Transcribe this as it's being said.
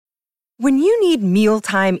When you need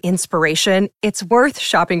mealtime inspiration, it's worth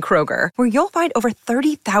shopping Kroger, where you'll find over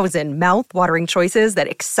 30,000 mouth-watering choices that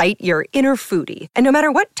excite your inner foodie. And no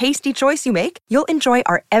matter what tasty choice you make, you'll enjoy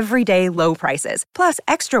our everyday low prices, plus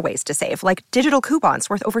extra ways to save, like digital coupons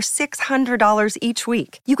worth over $600 each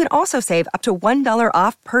week. You can also save up to $1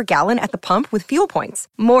 off per gallon at the pump with fuel points.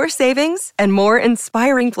 More savings and more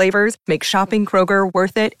inspiring flavors make shopping Kroger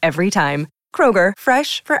worth it every time. Kroger,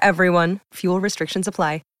 fresh for everyone. Fuel restrictions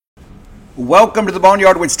apply. Welcome to the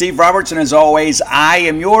Boneyard with Steve Robertson. As always, I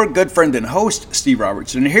am your good friend and host, Steve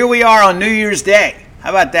Robertson. And here we are on New Year's Day.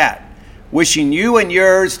 How about that? Wishing you and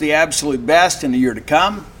yours the absolute best in the year to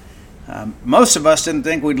come. Most of us didn't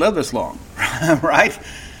think we'd live this long, right?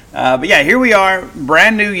 But yeah, here we are,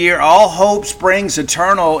 brand new year. All hope springs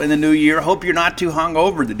eternal in the new year. Hope you're not too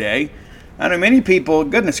hungover today. I know many people,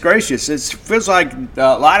 goodness gracious, it feels like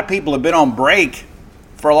a lot of people have been on break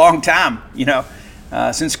for a long time,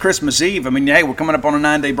 since Christmas Eve. I mean, hey, we're coming up on a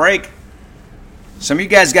 9-day break. Some of you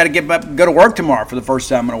guys got to get up, go to work tomorrow for the first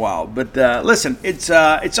time in a while. But listen, it's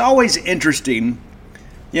always interesting.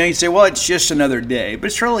 You say, well, it's just another day. But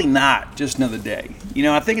it's really not just another day.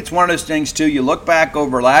 I think it's one of those things, too. You look back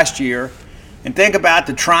over last year and think about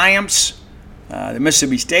the triumphs that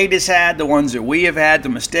Mississippi State has had, the ones that we have had, the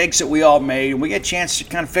mistakes that we all made. And we get a chance to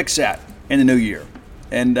kind of fix that in the new year.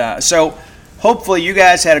 And so hopefully you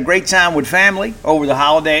guys had a great time with family over the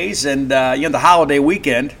holidays. And, the holiday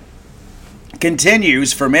weekend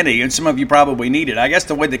continues for many. And some of you probably need it. I guess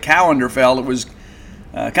the way the calendar fell, it was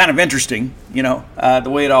kind of interesting, the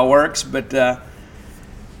way it all works. But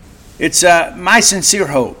it's my sincere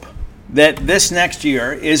hope that this next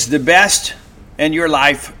year is the best in your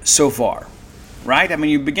life so far, right? I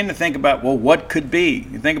mean, you begin to think about, well, what could be?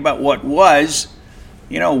 You think about what was,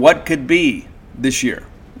 what could be this year,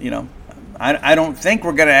 I don't think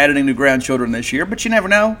we're going to add any new grandchildren this year, but you never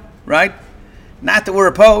know, right? Not that we're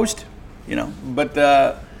opposed, but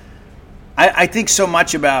I think so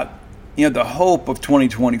much about the hope of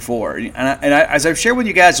 2024. And as I've shared with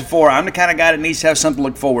you guys before, I'm the kind of guy that needs to have something to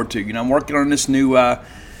look forward to. I'm working on this new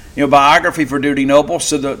biography for Dudy Noble.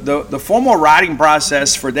 So the formal writing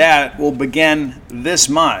process for that will begin this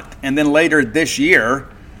month. And then later this year,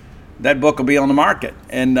 that book will be on the market.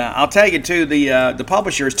 And I'll tell you, too, the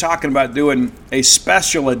publisher is talking about doing a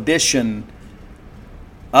special edition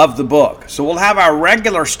of the book. So we'll have our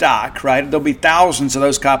regular stock, right? There'll be thousands of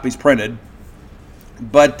those copies printed.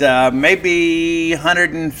 But maybe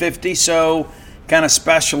 150 so kind of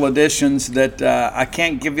special editions that I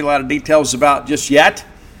can't give you a lot of details about just yet,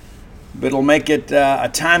 but it'll make it a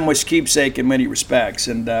timeless keepsake in many respects.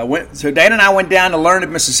 And so Dana and I went down to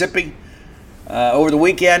Learned, Mississippi over the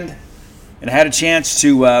weekend and had a chance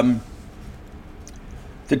to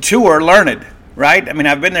tour Learned, right? I mean,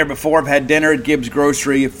 I've been there before. I've had dinner at Gibbs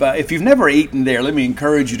Grocery. If you've never eaten there, let me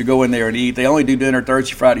encourage you to go in there and eat. They only do dinner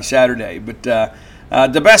Thursday, Friday, Saturday, but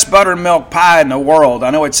the best buttermilk pie in the world. I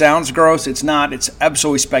know it sounds gross. It's not. It's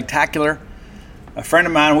absolutely spectacular. A friend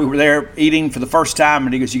of mine, we were there eating for the first time,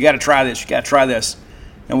 and he goes, you got to try this. You got to try this.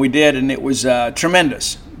 And we did, and it was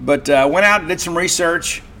tremendous. But went out and did some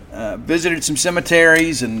research, visited some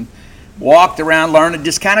cemeteries, and walked around, learned, and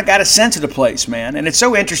just kind of got a sense of the place, man. And it's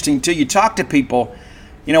so interesting, too. You talk to people.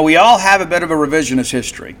 We all have a bit of a revisionist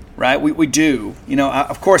history, right? We do.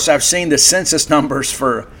 Of course, I've seen the census numbers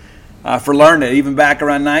for Learned, even back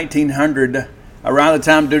around 1900, around the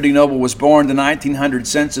time Dudy Noble was born, the 1900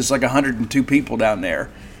 census, like 102 people down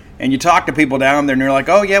there. And you talk to people down there, and they're like,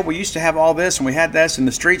 oh, yeah, we used to have all this, and we had this, and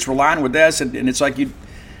the streets were lined with this, and it's like you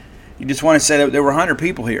just want to say that there were 100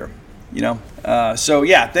 people here, So,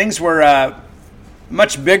 yeah, things were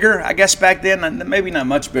much bigger, I guess, back then, maybe not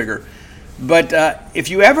much bigger. But if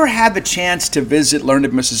you ever had the chance to visit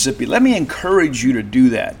Learned, Mississippi, let me encourage you to do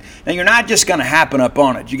that. Now, you're not just going to happen up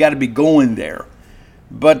on it. You got to be going there.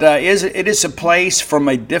 But it is a place from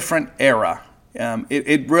a different era.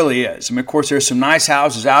 It really is. I mean, of course, there's some nice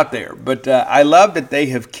houses out there. But I love that they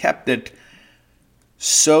have kept it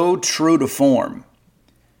so true to form.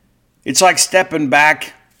 It's like stepping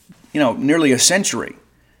back, nearly a century.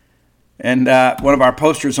 And one of our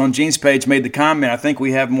posters on Gene's page made the comment, I think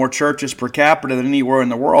we have more churches per capita than anywhere in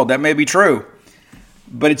the world. That may be true.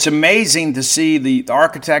 But it's amazing to see the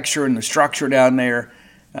architecture and the structure down there.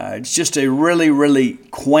 It's just a really, really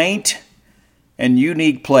quaint and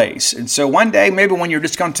unique place. And so one day, maybe when you're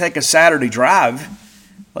just going to take a Saturday drive,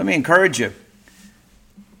 let me encourage you.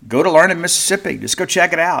 Go to Learned, Mississippi. Just go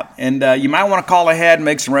check it out. And you might want to call ahead and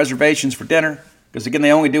make some reservations for dinner. Because, again,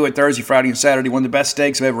 they only do it Thursday, Friday, and Saturday. One of the best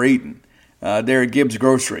steaks I've ever eaten. There at Gibbs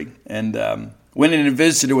Grocery, and went in and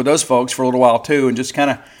visited with those folks for a little while too, and just kind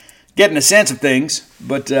of getting a sense of things.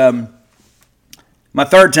 But My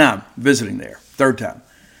third time visiting there, third time.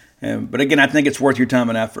 But again, I think it's worth your time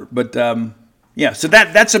and effort. But so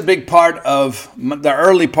that's a big part of the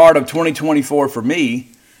early part of 2024 for me,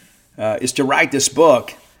 is to write this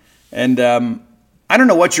book. And I don't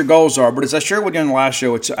know what your goals are, but as I shared with you in the last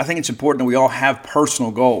show, I think it's important that we all have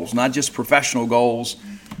personal goals, not just professional goals,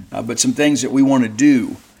 but some things that we want to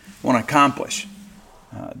do, want to accomplish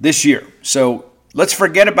this year. So let's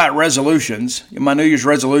forget about resolutions. My New Year's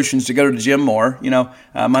resolutions to go to the gym more,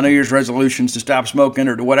 my New Year's resolutions to stop smoking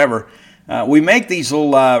or to whatever. We make these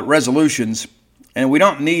little resolutions, and we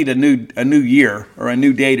don't need a new year or a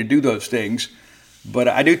new day to do those things. But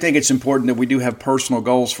I do think it's important that we do have personal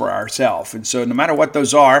goals for ourselves. And so no matter what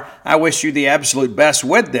those are, I wish you the absolute best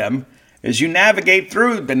with them as you navigate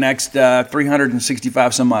through the next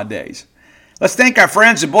 365 some odd days. Let's thank our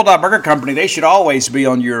friends at Bulldog Burger Company. They should always be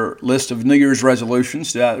on your list of New Year's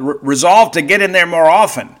resolutions. Resolve to get in there more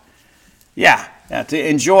often. To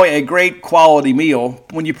enjoy a great quality meal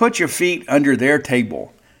when you put your feet under their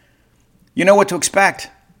table. You know what to expect.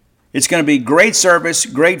 It's going to be great service,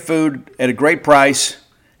 great food at a great price,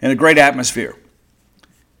 and a great atmosphere.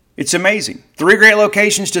 It's amazing. 3 great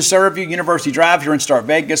locations to serve you. University Drive here in Star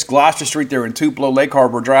Vegas, Gloucester Street there in Tupelo, Lake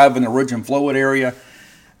Harbor Drive in the Ridge and Flowood area.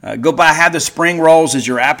 Go by, have the spring rolls as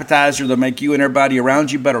your appetizer. They'll make you and everybody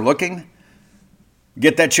around you better looking.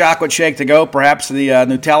 Get that chocolate shake to go, perhaps the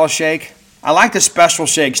Nutella shake. I like the special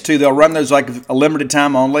shakes too. They'll run those like a limited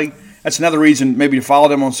time only. That's another reason maybe to follow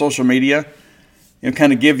them on social media.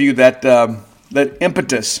 Kind of give you that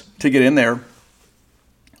impetus to get in there.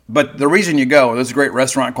 But the reason you go, those are great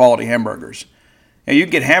restaurant quality hamburgers. And you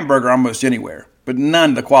can get hamburger almost anywhere, but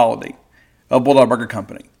none the quality of Bulldog Burger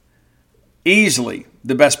Company. Easily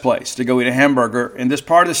the best place to go eat a hamburger in this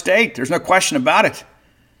part of the state. There's no question about it.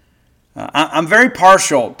 I'm very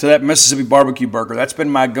partial to that Mississippi barbecue burger. That's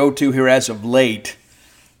been my go-to here as of late.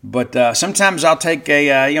 But sometimes I'll take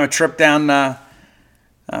a trip down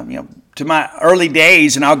to my early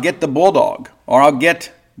days, and I'll get the Bulldog, or I'll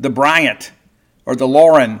get the Bryant, or the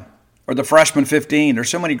Lauren, or the Freshman 15. There's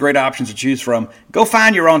so many great options to choose from. Go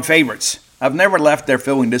find your own favorites. I've never left there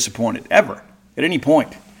feeling disappointed, ever, at any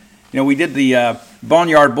point. We did the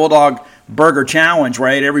Boneyard Bulldog Burger Challenge, where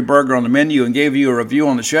I ate every burger on the menu and gave you a review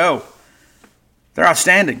on the show. They're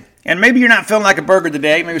outstanding. And maybe you're not feeling like a burger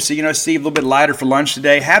today. Maybe, Steve, a little bit lighter for lunch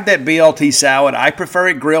today. Have that BLT salad. I prefer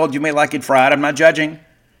it grilled. You may like it fried. I'm not judging.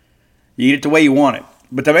 You eat it the way you want it.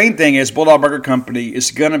 But the main thing is Bulldog Burger Company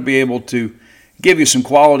is going to be able to give you some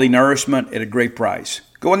quality nourishment at a great price.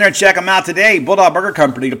 Go in there and check them out today. Bulldog Burger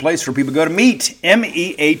Company, the place for people to go to meet,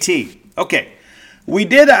 M-E-A-T. Okay, we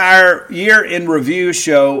did our year in review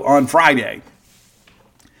show on Friday.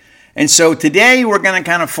 And so today we're going to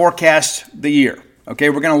kind of forecast the year. Okay,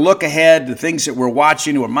 we're going to look ahead to things that we're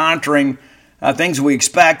watching, we're monitoring, things we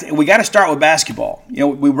expect. And we got to start with basketball.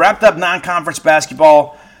 We wrapped up non-conference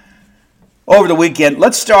basketball over the weekend.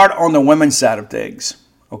 Let's start on the women's side of things.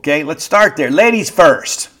 Okay, let's start there. Ladies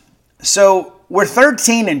first. So we're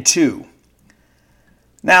 13-2.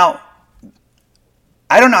 Now,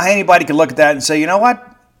 I don't know how anybody could look at that and say, you know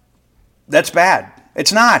what? That's bad.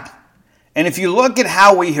 It's not. And if you look at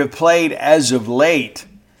how we have played as of late,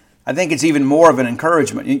 I think it's even more of an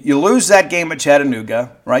encouragement. You lose that game at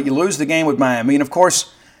Chattanooga, right? You lose the game with Miami. And, of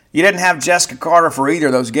course, you didn't have Jessica Carter for either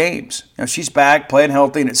of those games. She's back, playing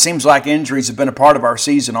healthy, and it seems like injuries have been a part of our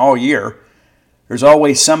season all year. There's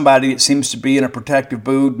always somebody that seems to be in a protective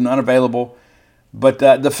boot and unavailable. But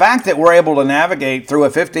the fact that we're able to navigate through a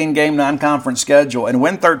 15-game non-conference schedule and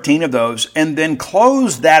win 13 of those and then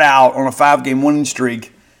close that out on a 5-game winning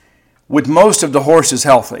streak with most of the horses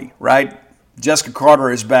healthy, right? Jessica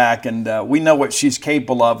Carter is back, and we know what she's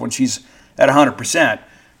capable of when she's at 100%.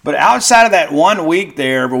 But outside of that 1 week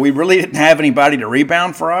there where we really didn't have anybody to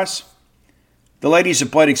rebound for us, the ladies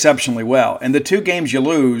have played exceptionally well. And the 2 games you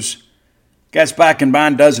lose gets back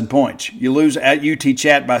combined dozen points. You lose at UT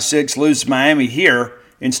Chat by 6, lose to Miami here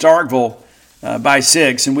in Starkville by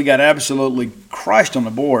 6, and we got absolutely crushed on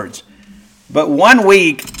the boards. But 1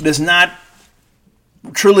 week does not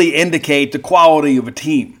truly indicate the quality of a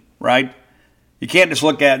team, right? You can't just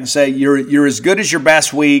look at it and say you're as good as your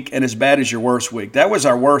best week and as bad as your worst week. That was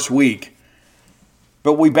our worst week.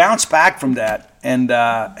 But we bounced back from that and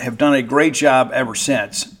have done a great job ever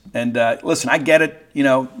since. And listen, I get it.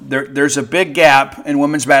 There's a big gap in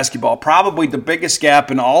women's basketball. Probably the biggest gap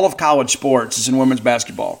in all of college sports is in women's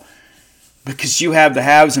basketball because you have the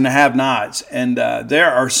haves and the have-nots. And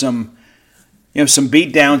there are some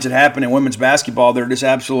beat downs that happen in women's basketball that are just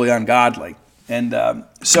absolutely ungodly. And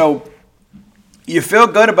so you feel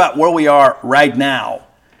good about where we are right now.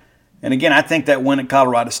 And again, I think that win at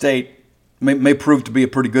Colorado State may prove to be a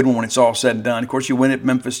pretty good one when it's all said and done. Of course, you win at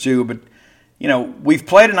Memphis too, but we've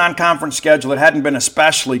played a non-conference schedule that hadn't been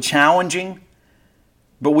especially challenging,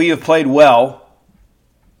 but we have played well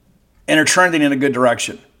and are trending in a good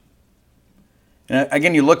direction. And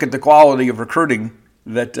again, you look at the quality of recruiting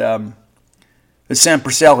that Sam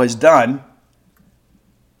Purcell has done,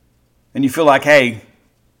 and you feel like, hey,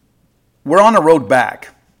 we're on the road back.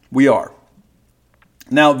 We are.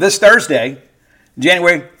 Now, this Thursday,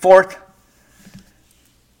 January 4th,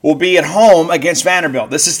 we'll be at home against Vanderbilt.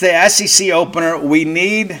 This is the SEC opener. We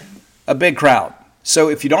need a big crowd. So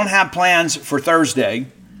if you don't have plans for Thursday,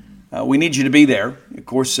 we need you to be there. Of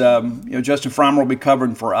course, Justin Frommer will be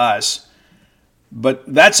covering for us.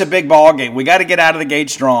 But that's a big ball game. We got to get out of the gate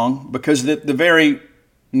strong because the very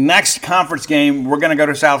next conference game, we're going to go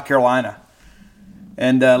to South Carolina.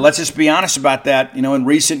 And let's just be honest about that. In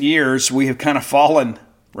recent years, we have kind of fallen,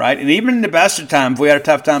 right? And even in the best of times, we had a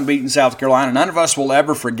tough time beating South Carolina. None of us will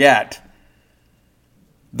ever forget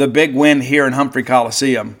the big win here in Humphrey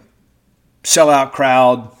Coliseum. Sellout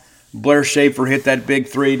crowd. Blair Schaefer hit that big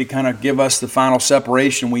three to kind of give us the final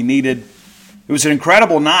separation we needed. It was an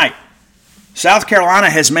incredible night. South Carolina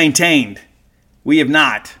has maintained. We have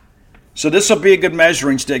not. So this will be a good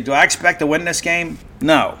measuring stick. Do I expect to win this game?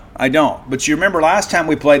 No, I don't. But you remember last time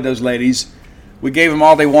we played those ladies, we gave them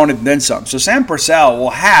all they wanted and then some. So Sam Purcell will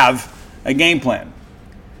have a game plan.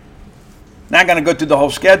 Not going to go through the whole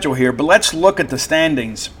schedule here, but let's look at the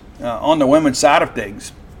standings on the women's side of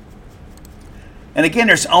things. And again,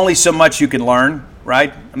 there's only so much you can learn,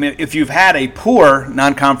 right? I mean, if you've had a poor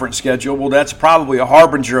non-conference schedule, well, that's probably a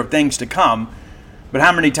harbinger of things to come. But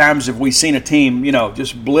how many times have we seen a team,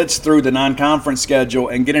 just blitz through the non-conference schedule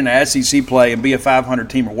and get into SEC play and be a 500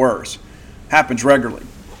 team or worse? Happens regularly.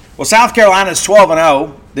 Well, South Carolina is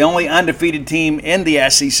 12-0, the only undefeated team in the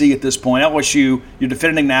SEC at this point. LSU, your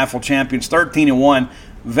defending national champions, 13-1.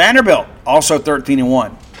 Vanderbilt, also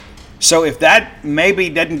 13-1. So if that maybe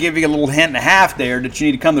doesn't give you a little hint and a half there that you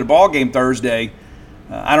need to come to the ball game Thursday,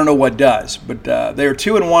 I don't know what does. But they're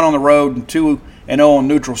 2-1 on the road and 2-0 on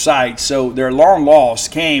neutral sites. So their long loss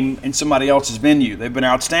came in somebody else's venue. They've been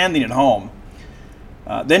outstanding at home.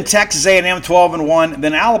 Then Texas A&M 12-1.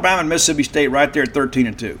 Then Alabama and Mississippi State right there at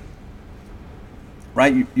 13-2.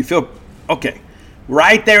 Right? You feel okay.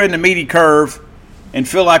 Right there in the meaty curve, and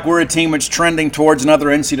feel like we're a team that's trending towards another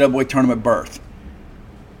NCAA tournament berth.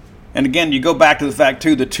 And again, you go back to the fact,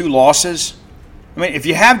 too, the 2 losses. I mean, if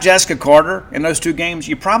you have Jessica Carter in those 2 games,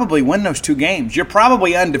 you probably win those 2 games. You're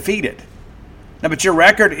probably undefeated. Now, but your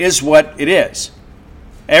record is what it is.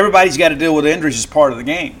 Everybody's got to deal with injuries as part of the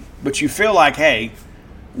game. But you feel like, hey,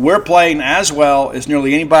 we're playing as well as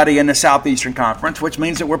nearly anybody in the Southeastern Conference, which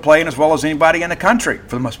means that we're playing as well as anybody in the country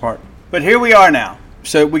for the most part. But here we are now.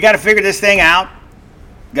 So we got to figure this thing out.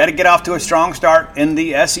 Got to get off to a strong start in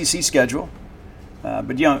the SEC schedule.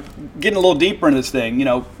 But getting a little deeper into this thing,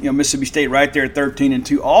 Mississippi State right there at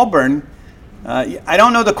 13-2. Auburn, I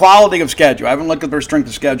don't know the quality of schedule. I haven't looked at their strength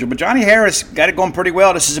of schedule, but Johnny Harris got it going pretty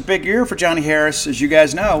well. This is a big year for Johnny Harris, as you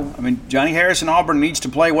guys know. I mean, Johnny Harris and Auburn needs to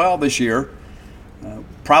play well this year.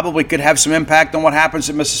 Probably could have some impact on what happens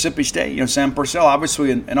at Mississippi State. Sam Purcell,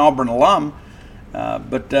 obviously an Auburn alum,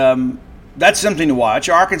 but that's something to watch.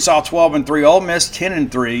 Arkansas 12-3, Ole Miss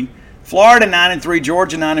 10-3. Florida 9-3,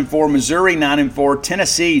 Georgia 9-4, Missouri 9-4,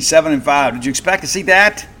 Tennessee 7-5. Did you expect to see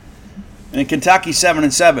that? And Kentucky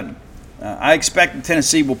 7-7. I expect that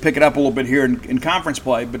Tennessee will pick it up a little bit here in conference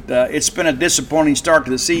play, but it's been a disappointing start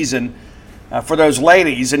to the season for those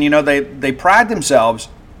ladies. And they pride themselves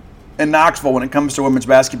in Knoxville when it comes to women's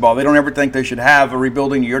basketball. They don't ever think they should have a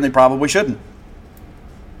rebuilding year, and they probably shouldn't.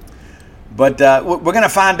 But we're going to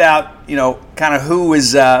find out, kind of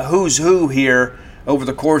who's who here over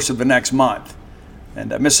the course of the next month.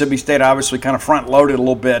 And Mississippi State obviously kind of front-loaded a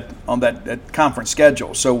little bit on that conference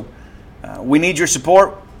schedule. So we need your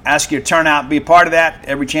support. Ask you to turn out, be a part of that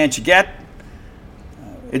every chance you get.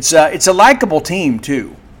 It's a likable team,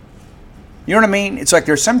 too. You know what I mean? It's like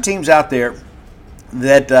there's some teams out there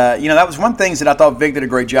that, that was one thing that I thought Vic did a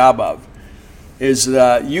great job of, is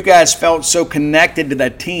you guys felt so connected to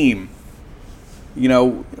that team,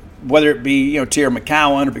 whether it be, Tierra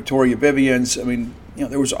McCowan or Victoria Vivians. I mean,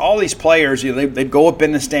 there was all these players, they'd go up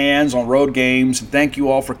in the stands on road games and thank you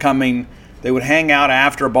all for coming. They would hang out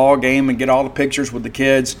after a ball game and get all the pictures with the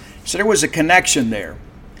kids. So there was a connection there.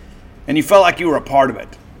 And you felt like you were a part of it.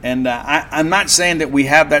 And I'm not saying that we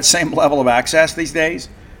have that same level of access these days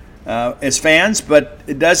as fans, but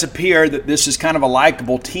it does appear that this is kind of a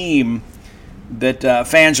likable team that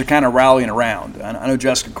fans are kind of rallying around. I know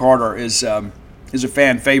Jessica Carter is a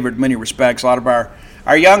fan favorite in many respects. A lot of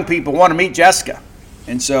our young people want to meet Jessica.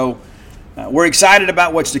 And so We're excited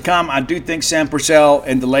about what's to come. I do think Sam Purcell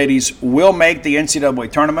and the ladies will make the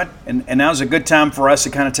NCAA tournament, and now's a good time for us to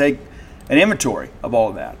kind of take an inventory of all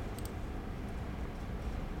of that.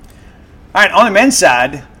 All right, on the men's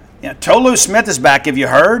side, Tolu Smith is back. Have you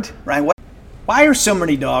heard? Right? Why are so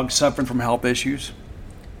many dogs suffering from health issues?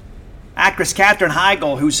 Actress Katherine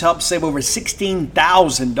Heigl, who's helped save over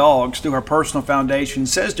 16,000 dogs through her personal foundation,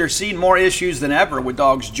 says they're seeing more issues than ever with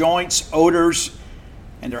dogs' joints, odors,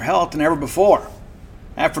 and their health than ever before.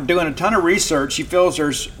 After doing a ton of research, she feels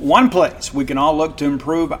there's one place we can all look to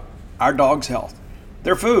improve our dog's health: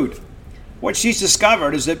 their food. What she's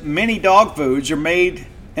discovered is that many dog foods are made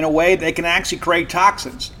in a way that can actually create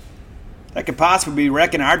toxins that could possibly be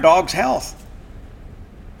wrecking our dog's health.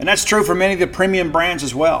 And that's true for many of the premium brands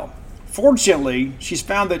as well. Fortunately, she's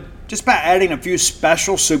found that just by adding a few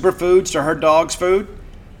special superfoods to her dog's food,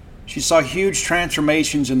 she saw huge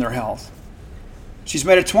transformations in their health. She's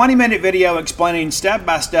made a 20-minute video explaining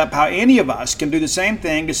step-by-step how any of us can do the same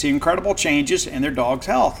thing to see incredible changes in their dog's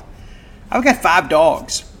health. I've got 5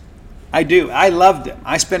 dogs. I do. I love them.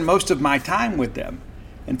 I spend most of my time with them.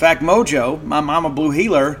 In fact, Mojo, my Mama Blue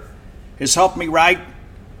Heeler, has helped me write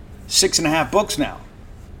 6.5 books now.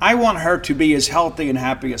 I want her to be as healthy and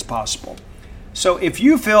happy as possible. So if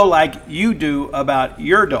you feel like you do about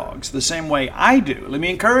your dogs the same way I do, let me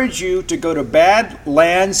encourage you to go to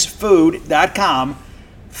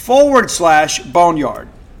badlandsfood.com/boneyard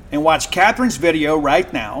and watch Catherine's video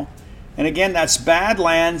right now. And again, that's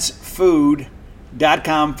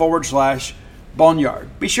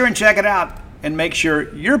badlandsfood.com/boneyard. Be sure and check it out and make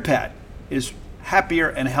sure your pet is happier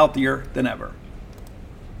and healthier than ever.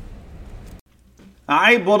 All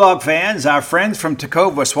right, Bulldog fans, our friends from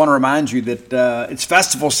Tecovas want to remind you that it's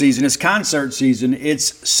festival season, it's concert season,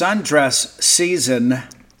 it's sundress season.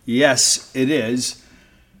 Yes, it is.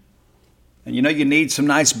 And you know you need some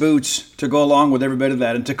nice boots to go along with every bit of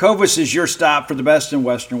that. And Tecovas is your stop for the best in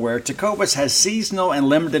Western wear. Tecovas has seasonal and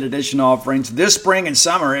limited edition offerings this spring and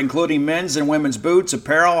summer, including men's and women's boots,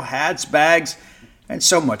 apparel, hats, bags, and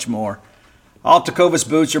so much more. All Tecovas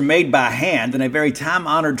boots are made by hand in a very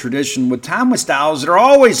time-honored tradition with timeless styles that are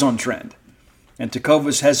always on trend. And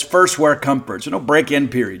Tecovas has first wear comfort, so no break-in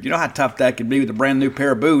period. You know how tough that can be with a brand new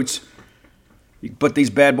pair of boots. You can put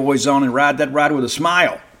these bad boys on and ride that ride with a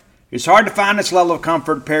smile. It's hard to find this level of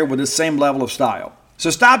comfort paired with this same level of style.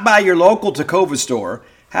 So stop by your local Tecovas store,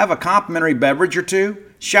 have a complimentary beverage or two,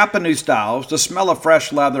 shop the new styles, the smell of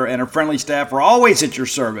fresh leather, and our friendly staff are always at your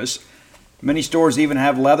service. Many stores even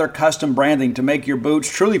have leather custom branding to make your boots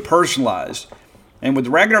truly personalized. And with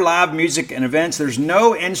regular live music and events, there's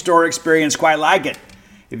no in-store experience quite like it.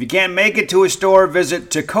 If you can't make it to a store, visit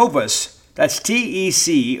Tecovas. That's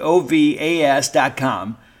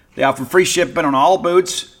TECOVAS.com. They offer free shipping on all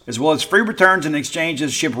boots, as well as free returns and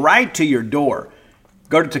exchanges shipped right to your door.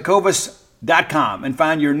 Go to Tecovas.com and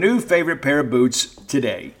find your new favorite pair of boots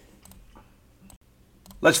today.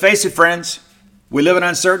 Let's face it, friends, we live in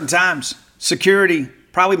uncertain times. Security,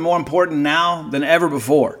 probably more important now than ever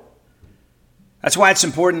before. That's why it's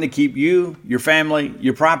important to keep you, your family,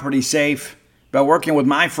 your property safe by working with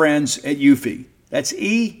my friends at Eufy. That's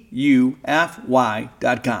EUFY.com.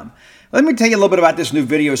 Let me tell you a little bit about this new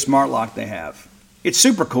video smart lock they have. It's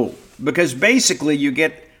super cool because basically you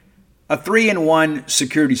get a 3-in-1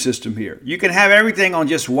 security system here. You can have everything on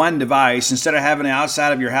just one device instead of having the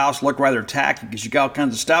outside of your house look rather tacky because you got all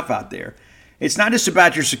kinds of stuff out there. It's not just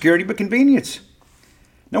about your security, but convenience.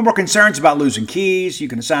 No more concerns about losing keys. You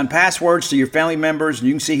can assign passwords to your family members, and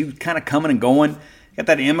you can see who's kind of coming and going. You got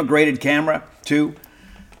that integrated camera, too.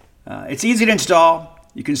 It's easy to install.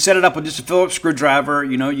 You can set it up with just a Phillips screwdriver.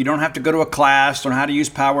 You don't have to go to a class on how to use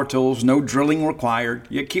power tools. No drilling required.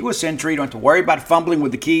 You get keyless entry. You don't have to worry about fumbling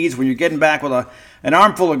with the keys when you're getting back with an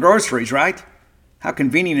armful of groceries, right? How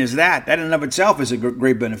convenient is that? That in and of itself is a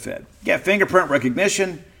great benefit. You got fingerprint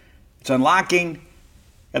recognition. It's unlocking.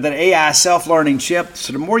 Got that AI self-learning chip.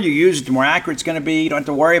 So the more you use it, the more accurate it's going to be. You don't have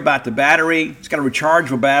to worry about the battery. It's got a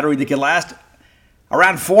rechargeable battery that can last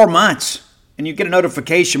around 4 months. And you get a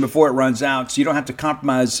notification before it runs out, so you don't have to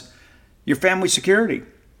compromise your family security.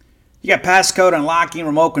 You got passcode unlocking,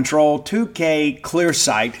 remote control, 2K clear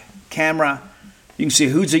sight, camera. You can see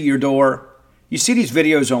who's at your door. You see these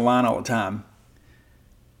videos online all the time.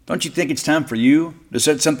 Don't you think it's time for you to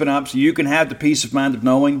set something up so you can have the peace of mind of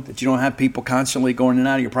knowing that you don't have people constantly going in and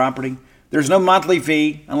out of your property? There's no monthly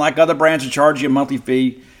fee. Unlike other brands that charge you a monthly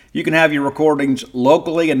fee, you can have your recordings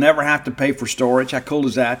locally and never have to pay for storage. How cool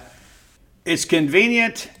is that? It's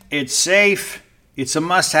convenient. It's safe. It's a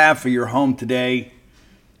must-have for your home today.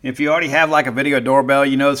 If you already have like a video doorbell,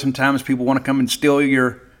 sometimes people want to come and steal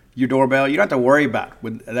your your doorbell. You don't have to worry about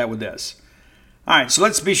with this. All right, so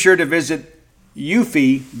let's be sure to visit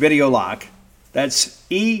Eufy Video Lock. That's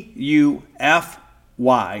EUFY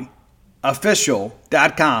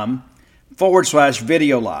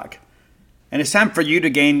official.com/video lock. And it's time for you to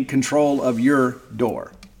gain control of your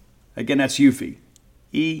door. Again, that's Eufy.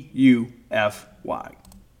 EUFY. What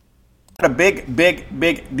a big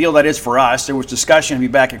deal that is for us. There was discussion to be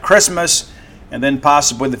back at Christmas and then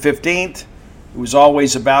possibly the 15th. It was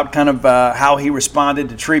always about kind of how he responded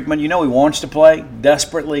to treatment. You know he wants to play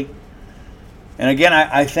desperately. And again,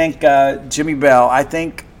 I think Jimmy Bell, I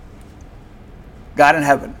think God in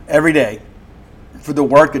heaven every day for the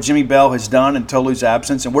work that Jimmy Bell has done in Tolu's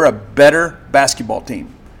absence. And we're a better basketball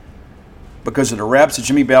team because of the reps that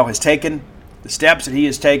Jimmy Bell has taken, the steps that he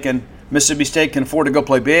has taken. Mississippi State can afford to go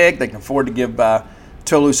play big. They can afford to give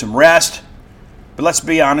Tolu some rest. But let's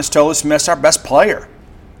be honest, Tolu Smith's our best player.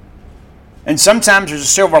 And sometimes there's a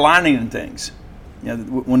silver lining in things. You know,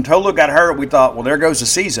 when Tolu got hurt, we thought, well, there goes the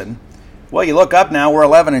season. Well, you look up now, we're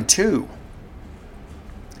 11-2.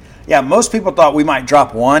 Yeah, most people thought we might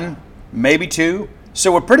drop 1, maybe 2.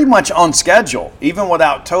 So we're pretty much on schedule, even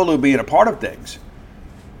without Tolu being a part of things.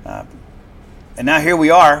 And now here we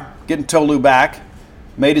are, getting Tolu back.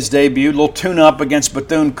 Made his debut, a little tune-up against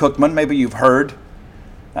Bethune-Cookman. Maybe you've heard.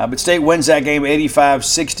 But State wins that game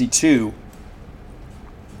 85-62.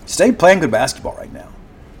 State playing good basketball right now.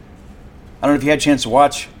 I don't know if you had a chance to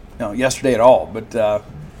watch yesterday at all, but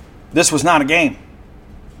this was not a game.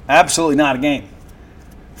 Absolutely not a game.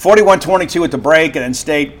 41-22 at the break, and then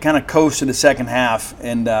State kind of coasted the second half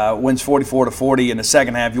and wins 44-40 in the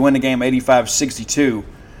second half. You win the game 85-62.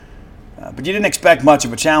 But you didn't expect much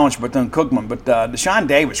of a challenge for Bethune-Cookman. But Deshaun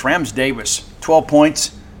Davis, Rams Davis, 12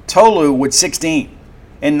 points. Tolu with 16.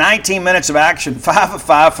 In 19 minutes of action, 5 of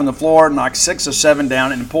 5 from the floor, knocked 6 of 7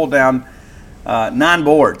 down, and pulled down 9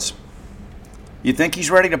 boards. You think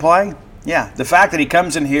he's ready to play? Yeah. The fact that he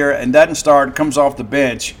comes in here and doesn't start, comes off the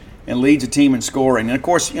bench, and leads the team in scoring. And, of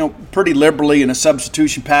course, pretty liberally in the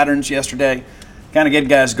substitution patterns yesterday. Kind of get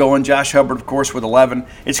guys going. Josh Hubbard, of course, with 11.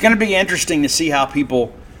 It's going to be interesting to see how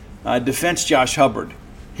people defense Josh Hubbard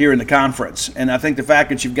here in the conference. And I think the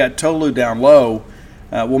fact that you've got Tolu down low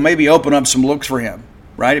will maybe open up some looks for him,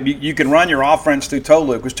 right? You can run your offense through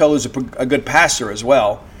Tolu because Tolu's a good passer as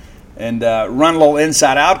well, and run a little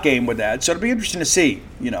inside-out game with that. So it'll be interesting to see,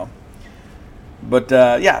 But,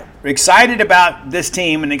 yeah, excited about this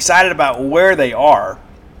team and excited about where they are.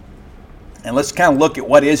 And let's kind of look at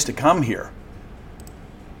what is to come here.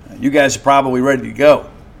 You guys are probably ready to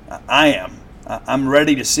go. I am. I'm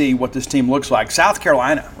ready to see what this team looks like. South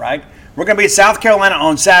Carolina, right? We're going to be at South Carolina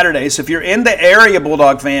on Saturday. So if you're in the area,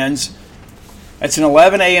 Bulldog fans, it's an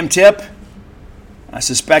 11 a.m. tip. I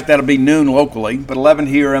suspect that'll be noon locally, but 11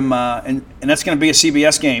 here. And that's going to be a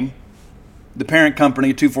CBS game, the parent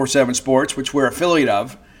company, 247 Sports, which we're affiliate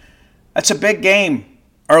of. That's a big game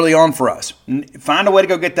early on for us. Find a way to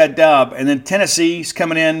go get that dub. And then Tennessee's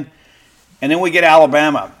coming in, and then we get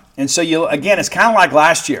Alabama. And so, again, it's kind of like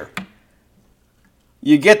last year.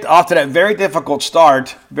 You get off to that very difficult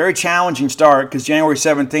start, very challenging start, because January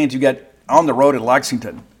 17th you get on the road at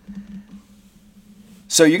Lexington.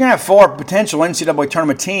 So you're going to have 4 potential NCAA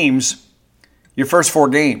tournament teams your first 4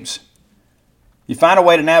 games. You find a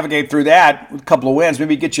way to navigate through that with a couple of wins,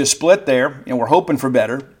 maybe get you a split there, and we're hoping for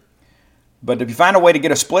better. But if you find a way to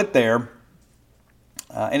get a split there,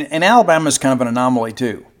 and Alabama's kind of an anomaly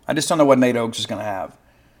too. I just don't know what Nate Oates is going to have.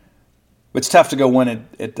 It's tough to go win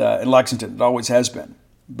it in Lexington. It always has been.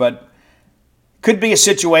 But could be a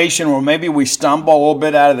situation where maybe we stumble a little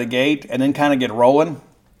bit out of the gate and then kind of get rolling.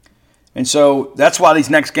 And so that's why these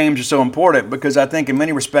next games are so important, because I think in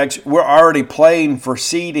many respects we're already playing for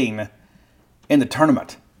seeding in the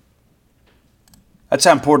tournament. That's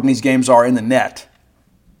how important these games are in the net.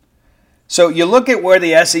 So you look at where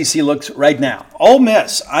the SEC looks right now. Ole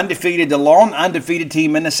Miss, undefeated, the lone undefeated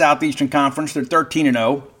team in the Southeastern Conference. They're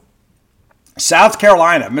 13-0. South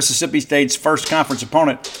Carolina, Mississippi State's first conference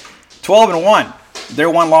opponent, 12-1. Their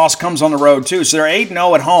one loss comes on the road too, so they're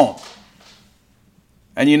 8-0 at home.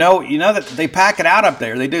 And you know that they pack it out up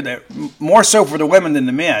there. They do that more so for the women than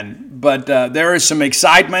the men. But there is some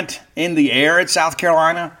excitement in the air at South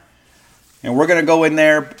Carolina, and we're going to go in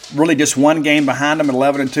there really just one game behind them at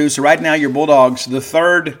 11-2. So right now, your Bulldogs, the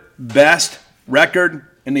 3rd best record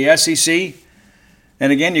in the SEC.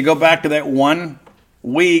 And again, you go back to that 1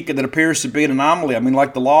 week that appears to be an anomaly. I mean,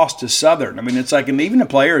 like the loss to Southern. I mean, it's like, and even the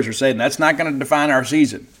players are saying that's not going to define our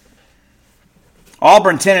season.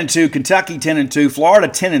 Auburn 10-2, Kentucky 10-2, Florida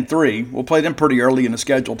 10-3. We'll play them pretty early in the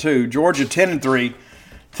schedule too. Georgia 10-3,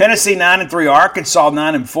 Tennessee 9-3, Arkansas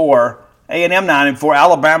 9-4, A&M 9-4,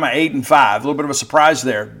 Alabama 8-5. A little bit of a surprise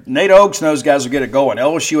there. Nate Oakes and those guys will get it going.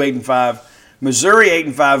 LSU 8-5, Missouri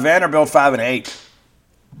 8-5, Vanderbilt 5-8.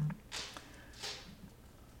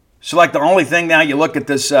 So, like, the only thing now you look at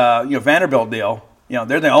this, Vanderbilt deal,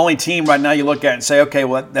 they're the only team right now you look at and say, okay,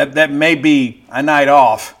 well, that may be a night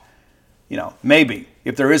off, maybe,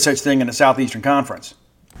 if there is such thing in the Southeastern Conference.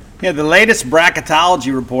 The latest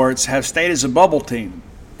bracketology reports have State as a bubble team.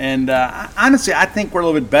 And honestly, I think we're a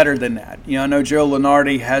little bit better than that. I know Joe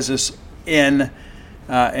Lunardi has us in,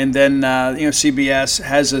 and then, CBS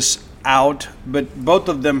has us out, but both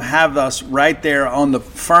of them have us right there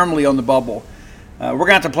firmly on the bubble. We're going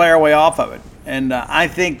to have to play our way off of it. And I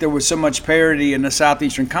think there was so much parity in the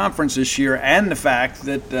Southeastern Conference this year, and the fact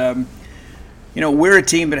that, we're a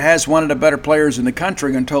team that has one of the better players in the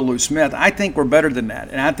country in Tolu Smith. I think we're better than that.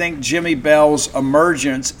 And I think Jimmy Bell's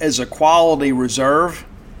emergence as a quality reserve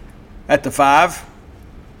at the 5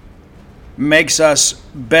 makes us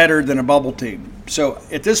better than a bubble team. So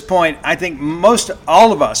at this point, I think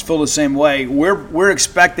all of us feel the same way. We're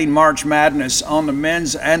expecting March Madness on the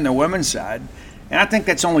men's and the women's side. And I think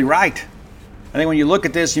that's only right. I think when you look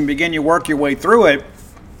at this and begin to work your way through it,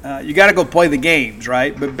 you got to go play the games,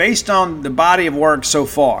 right? But based on the body of work so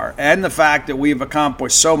far and the fact that we've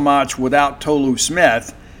accomplished so much without Tolu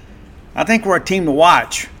Smith, I think we're a team to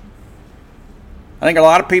watch. I think a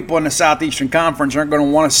lot of people in the Southeastern Conference aren't going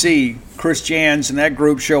to want to see Chris Jans and that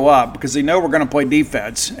group show up because they know we're going to play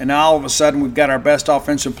defense. And now all of a sudden we've got our best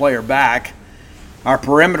offensive player back. Our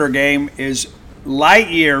perimeter game is light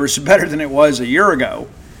years better than it was a year ago.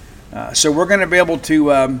 So we're going to be able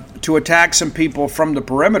to attack some people from the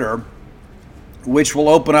perimeter, which will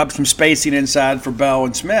open up some spacing inside for Bell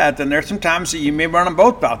and Smith. And there's some times that you may run them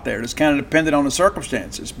both out there. It's kind of dependent on the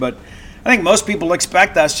circumstances. But I think most people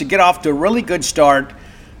expect us to get off to a really good start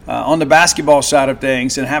on the basketball side of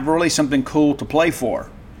things and have really something cool to play for.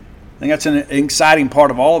 I think that's an exciting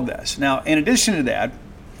part of all of this. Now, in addition to that,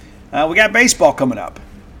 we got baseball coming up.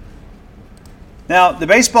 Now, the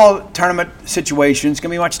baseball tournament situation is going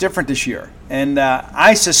to be much different this year. And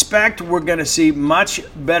I suspect we're going to see much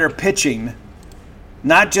better pitching,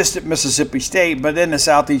 not just at Mississippi State, but in the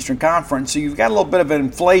Southeastern Conference. So you've got a little bit of an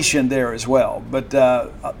inflation there as well. But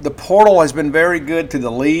the portal has been very good to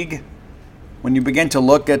the league. When you begin to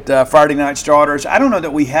look at Friday night starters, I don't know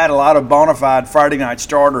that we had a lot of bona fide Friday night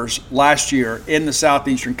starters last year in the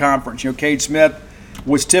Southeastern Conference. Cade Smith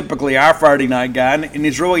was typically our Friday night guy, and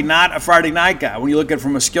he's really not a Friday night guy. When you look at it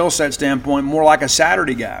from a skill set standpoint, more like a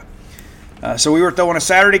Saturday guy. So we were throwing a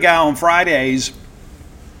Saturday guy on Fridays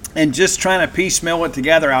and just trying to piecemeal it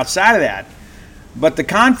together outside of that. But the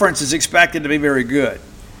conference is expected to be very good.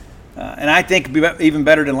 And I think it'll be even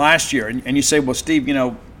better than last year. And you say, well, Steve,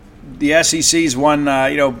 the SEC's won,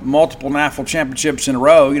 multiple national championships in a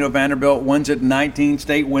row. Vanderbilt wins it in 19,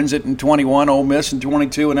 State wins it in 21, Ole Miss in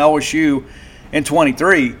 22, and LSU in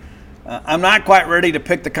 23. I'm not quite ready to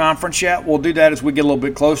pick the conference yet. We'll do that as we get a little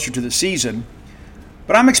bit closer to the season.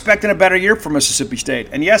 But I'm expecting a better year for Mississippi State.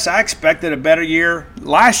 And yes, I expected a better year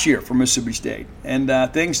last year for Mississippi State.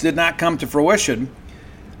 And things did not come to fruition.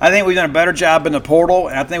 I think we've done a better job in the portal,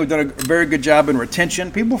 and I think we've done a very good job in retention.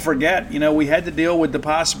 People forget, we had to deal with the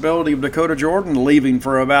possibility of Dakota Jordan leaving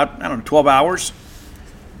for about, 12 hours.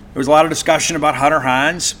 There was a lot of discussion about Hunter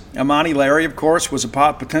Hines. Amani Larry, of course, was a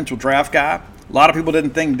potential draft guy. A lot of people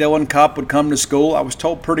didn't think Dylan Cupp would come to school. I was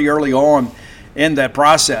told pretty early on in that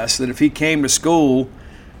process that if he came to school,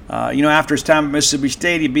 after his time at Mississippi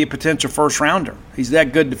State, he'd be a potential first-rounder. He's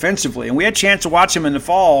that good defensively. And we had a chance to watch him in the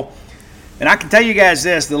fall. And I can tell you guys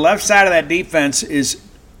this, the left side of that defense is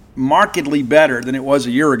markedly better than it was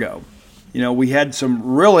a year ago. We had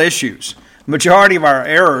some real issues. The majority of our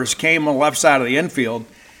errors came on the left side of the infield,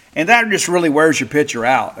 and that just really wears your pitcher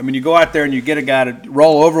out. I mean, you go out there and you get a guy to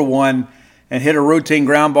roll over one and hit a routine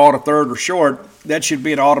ground ball to third or short, that should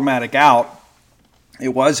be an automatic out. It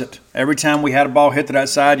wasn't. Every time we had a ball hit to that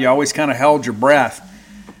side, you always kind of held your breath.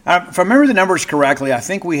 If I remember the numbers correctly, I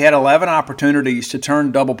think we had 11 opportunities to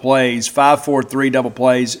turn double plays, 5-4-3 double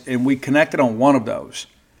plays, and we connected on one of those.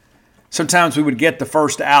 Sometimes we would get the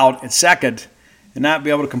first out at second and not be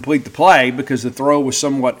able to complete the play because the throw was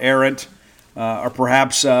somewhat errant, or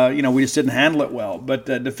perhaps we just didn't handle it well. But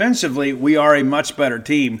defensively, we are a much better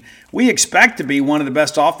team. We expect to be one of the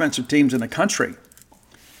best offensive teams in the country.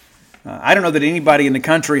 I don't know that anybody in the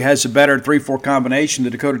country has a better 3-4 combination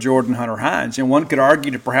than Dakota Jordan, Hunter Hines. And one could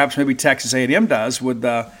argue that perhaps maybe Texas A&M does with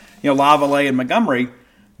Lavallee and Montgomery.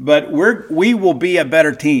 But we will be a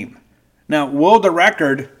better team. Now, will the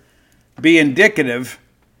record be indicative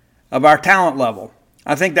of our talent level?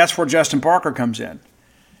 I think that's where Justin Parker comes in.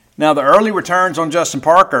 Now, the early returns on Justin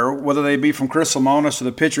Parker, whether they be from Chris Lemonis or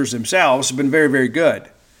the pitchers themselves, have been very, very good.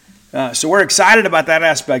 So we're excited about that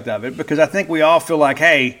aspect of it because I think we all feel like,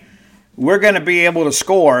 hey, we're going to be able to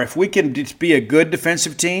score if we can just be a good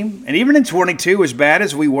defensive team. And even in 22, as bad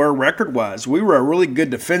as we were record-wise, we were a really good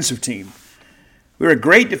defensive team. We were a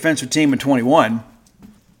great defensive team in 21.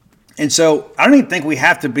 And so I don't even think we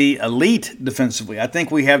have to be elite defensively. I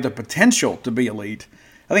think we have the potential to be elite.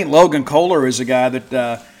 I think Logan Kohler is a guy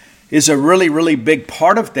that is a really, really big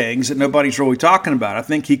part of things that nobody's really talking about. I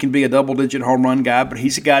think he can be a double-digit home run guy, but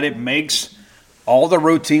he's a guy that makes all the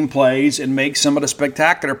routine plays and makes some of the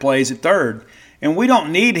spectacular plays at third. And we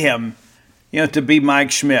don't need him, to be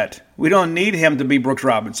Mike Schmidt. We don't need him to be Brooks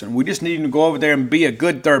Robinson. We just need him to go over there and be a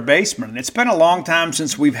good third baseman. And it's been a long time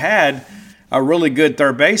since we've had a really good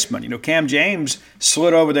third baseman. Cam James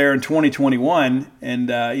slid over there in 2021,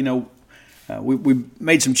 and we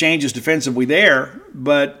made some changes defensively there,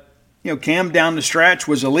 but Cam down the stretch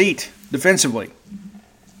was elite defensively.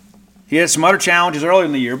 He had some other challenges earlier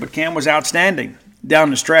in the year, but Cam was outstanding down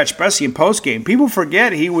the stretch, especially in postgame. People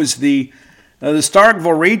forget he was the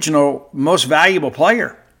Starkville Regional most valuable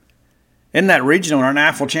player in that regional in our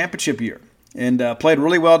national championship year, and played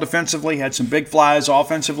really well defensively, had some big flies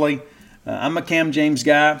offensively. I'm a Cam James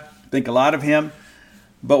guy, think a lot of him.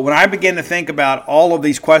 But when I begin to think about all of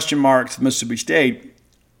these question marks at Mississippi State,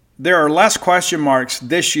 there are less question marks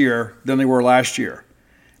this year than there were last year.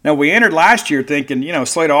 Now, we entered last year thinking,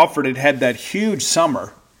 Slade Alford had that huge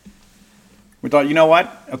summer. We thought, you know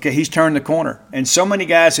what? Okay, he's turned the corner. And so many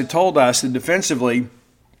guys had told us that defensively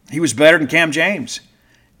he was better than Cam James.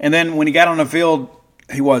 And then when he got on the field,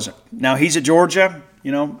 he wasn't. Now, he's at Georgia,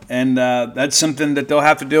 and that's something that they'll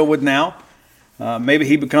have to deal with now. Maybe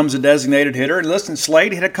he becomes a designated hitter. And listen,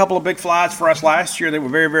 Slade hit a couple of big flies for us last year that were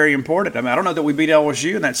very, very important. I don't know that we beat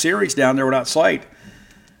LSU in that series down there without Slade.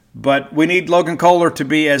 But we need Logan Kohler to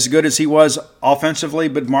be as good as he was offensively,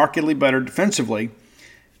 but markedly better defensively.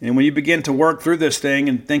 And when you begin to work through this thing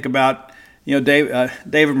and think about,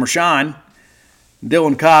 David Mershon,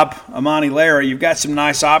 Dylan Kopp, Amani Larry, you've got some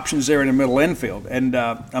nice options there in the middle infield. And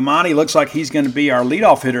Amani looks like he's going to be our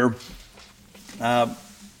leadoff hitter,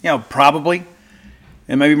 probably.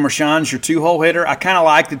 And maybe Mershon's your two-hole hitter. I kind of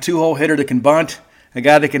like the two-hole hitter that can bunt, a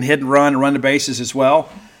guy that can hit and run the bases as well.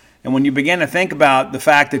 And when you begin to think about the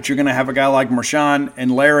fact that you're going to have a guy like Mershon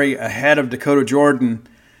and Larry ahead of Dakota Jordan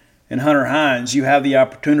and Hunter Hines, you have the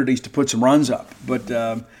opportunities to put some runs up. But,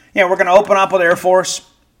 we're going to open up with Air Force.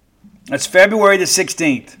 That's February the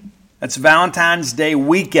 16th. That's Valentine's Day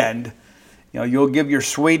weekend. You'll give your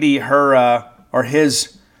sweetie her or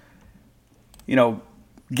his,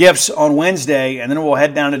 gifts on Wednesday, and then we'll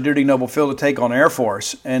head down to Duty Noble Field to take on Air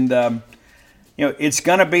Force. And, it's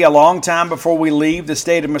going to be a long time before we leave the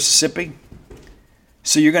state of Mississippi.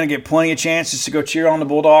 So you're going to get plenty of chances to go cheer on the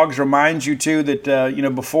Bulldogs. Remind you, too, that,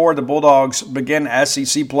 before the Bulldogs begin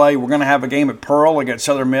SEC play, we're going to have a game at Pearl against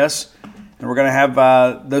Southern Miss. And we're going to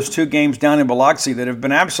have those two games down in Biloxi that have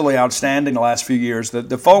been absolutely outstanding the last few years.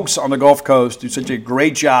 The folks on the Gulf Coast do such a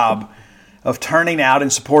great job of turning out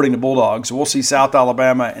and supporting the Bulldogs. We'll see South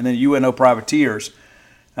Alabama and then UNO Privateers.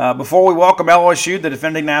 Before we welcome LSU, the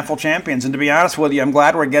defending national champions, and to be honest with you, I'm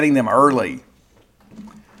glad we're getting them early.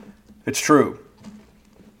 It's true.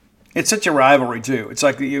 It's such a rivalry, too. It's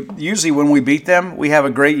like usually when we beat them, we have a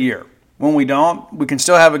great year. When we don't, we can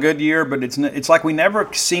still have a good year, but it's like we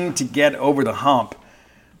never seem to get over the hump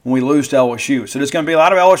when we lose to LSU. So there's going to be a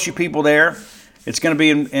lot of LSU people there. It's going to be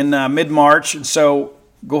in mid-March, and so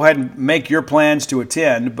go ahead and make your plans to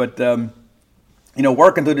attend. But,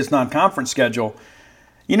 working through this non-conference schedule,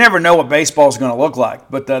 you never know what baseball is going to look like.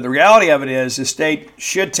 But the reality of it is the state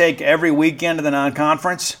should take every weekend of the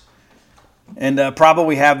non-conference and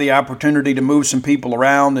probably have the opportunity to move some people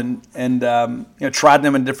around and try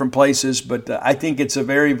them in different places. But I think it's a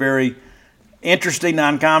very, very interesting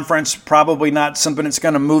non-conference, probably not something that's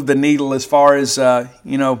going to move the needle as far as, the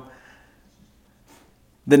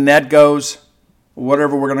net goes,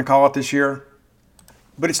 whatever we're going to call it this year.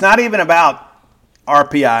 But it's not even about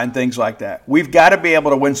RPI and things like that. We've got to be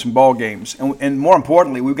able to win some ball games. And more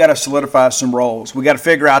importantly, we've got to solidify some roles. We've got to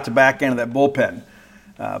figure out the back end of that bullpen.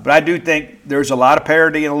 But I do think there's a lot of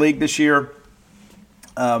parity in the league this year.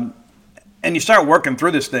 And you start working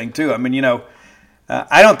through this thing, too. I mean,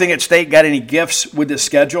 I don't think State got any gifts with this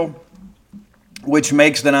schedule, which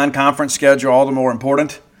makes the non-conference schedule all the more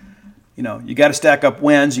important. You got to stack up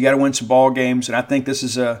wins. You got to win some ball games. And I think this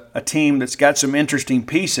is a team that's got some interesting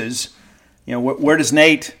pieces. Where does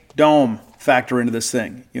Nate Dome factor into this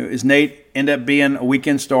thing? Is Nate end up being a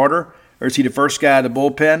weekend starter, or is he the first guy at the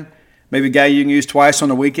bullpen? Maybe a guy you can use twice on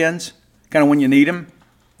the weekends, kind of when you need him.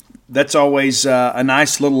 that's always a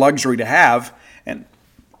nice little luxury to have. And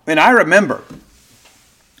I remember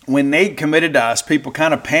when Nate committed to us, people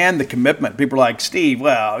kind of panned the commitment. People were like, Steve,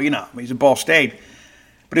 well, he's at Ball State.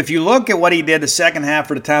 But if you look at what he did the second half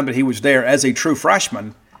of the time that he was there as a true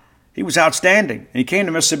freshman, he was outstanding. And he came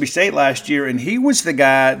to Mississippi State last year, and he was the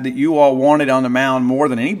guy that you all wanted on the mound more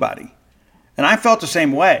than anybody. And I felt the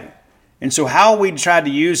same way. And so how we tried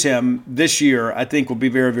to use him this year, I think, will be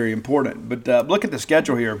very, very important. But look at the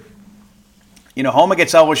schedule here. Home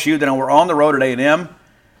against LSU, then we're on the road at A&M,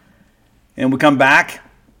 and we come back.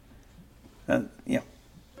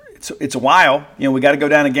 It's a while. We got to go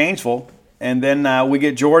down to Gainesville, and then we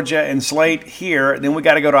get Georgia and Slate here. Then we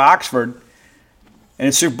got to go to Oxford, and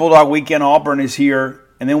it's Super Bulldog weekend. Auburn is here,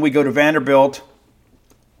 and then we go to Vanderbilt,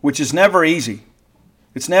 which is never easy.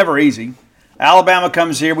 It's never easy. Alabama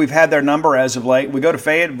comes here. We've had their number as of late. We go to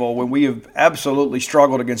Fayetteville, when we have absolutely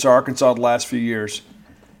struggled against Arkansas the last few years.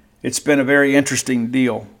 It's been a very interesting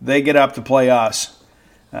deal. They get up to play us.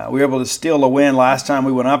 We were able to steal a win last time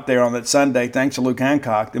we went up there on that Sunday, thanks to Luke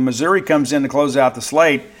Hancock. Then Missouri comes in to close out the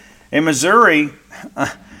slate. And Missouri,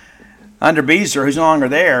 under Beazer, who's no longer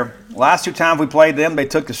there, last two times we played them, they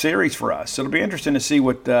took the series for us. So it'll be interesting to see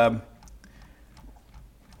what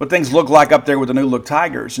things look like up there with the new look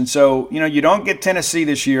Tigers. And so, you don't get Tennessee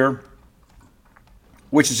this year,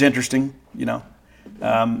 which is interesting,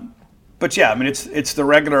 But yeah, it's the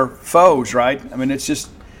regular foes, right? It's just,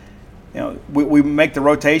 we make the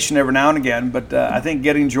rotation every now and again, but I think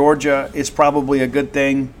getting Georgia is probably a good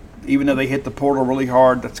thing, even though they hit the portal really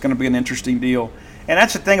hard. That's going to be an interesting deal. And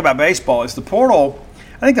that's the thing about baseball is the portal.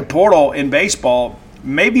 I think the portal in baseball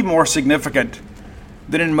may be more significant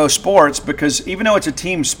than in most sports because even though it's a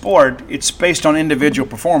team sport, it's based on individual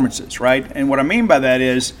performances, right? And what I mean by that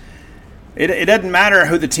is it doesn't matter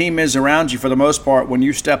who the team is around you for the most part when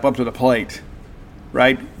you step up to the plate,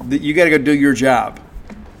 right? You got to go do your job.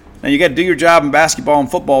 Now, you got to do your job in basketball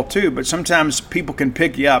and football too, but sometimes people can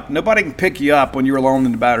pick you up. Nobody can pick you up when you're alone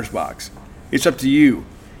in the batter's box. It's up to you.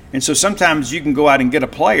 And so sometimes you can go out and get a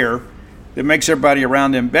player that makes everybody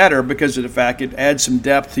around them better because of the fact it adds some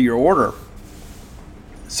depth to your order.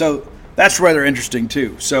 So that's rather interesting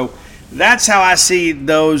too. So that's how I see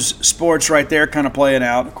those sports right there kind of playing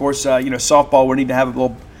out. Of course, softball, we need to have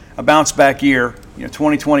a bounce back year.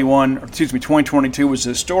 2022 was a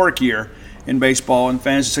historic year in baseball, and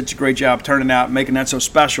fans did such a great job turning out and making that so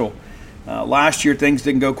special. Last year, things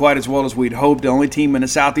didn't go quite as well as we'd hoped. The only team in the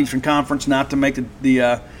Southeastern Conference not to make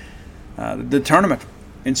the tournament.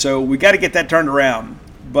 And so we got to get that turned around.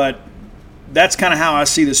 But that's kind of how I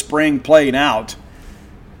see the spring playing out.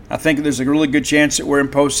 I think there's a really good chance that we're in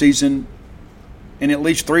postseason in at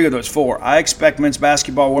least 3 of those 4. I expect men's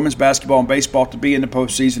basketball, women's basketball, and baseball to be in the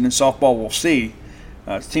postseason, and softball we'll see.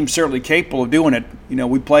 The team's certainly capable of doing it.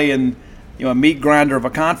 We play in a meat grinder of a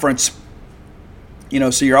conference,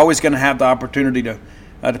 so you're always going to have the opportunity to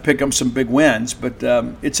pick up some big wins. But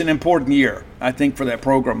it's an important year, I think, for that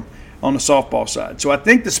program on the softball side. So I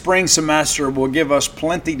think the spring semester will give us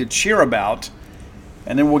plenty to cheer about,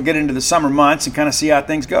 and then we'll get into the summer months and kind of see how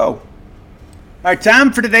things go. All right,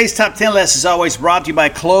 time for today's Top 10 list is always brought to you by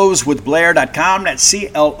closewithblair.com. That's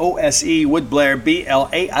C-L-O-S-E with Blair,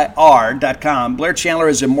 B-L-A-I-R.com. Blair Chandler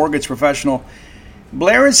is a mortgage professional.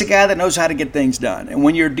 Blair is a guy that knows how to get things done. And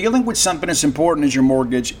when you're dealing with something as important as your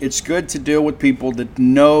mortgage, it's good to deal with people that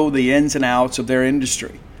know the ins and outs of their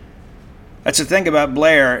industry. That's the thing about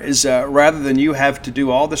Blair is rather than you have to do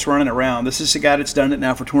all this running around, this is a guy that's done it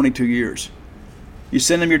now for 22 years. You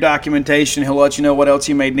send him your documentation, he'll let you know what else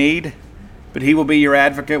you may need, but he will be your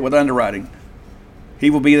advocate with underwriting. He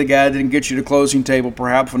will be the guy that can get you to the closing table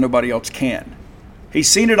perhaps when nobody else can. He's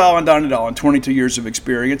seen it all and done it all in 22 years of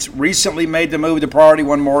experience. Recently made the move to Priority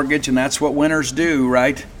One Mortgage, and that's what winners do,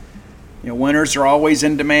 right? Winners are always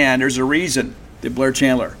in demand. There's a reason that Blair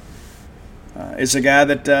Chandler is a guy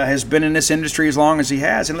that has been in this industry as long as he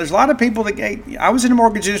has. And there's a lot of people that I was in the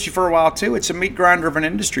mortgage industry for a while too. It's a meat grinder of an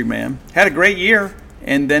industry, man. Had a great year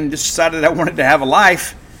and then just decided I wanted to have a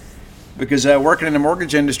life because working in the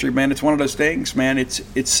mortgage industry, man, it's one of those things, man.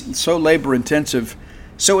 It's so labor intensive.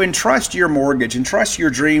 So entrust your mortgage, entrust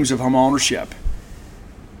your dreams of home ownership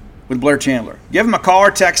with Blair Chandler. Give him a call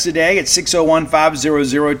or text today at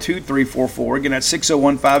 601-500-2344. Again, that's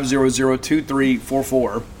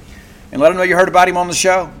 601-500-2344. And let him know you heard about him on the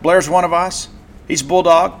show. Blair's one of us. He's a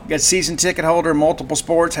Bulldog, got season ticket holder in multiple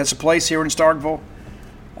sports, has a place here in Starkville.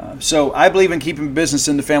 So I believe in keeping business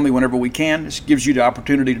in the family whenever we can. This gives you the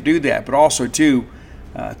opportunity to do that, but also, too,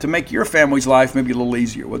 to make your family's life maybe a little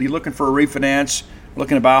easier. Whether you're looking for a refinance,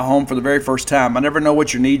 looking to buy a home for the very first time, I never know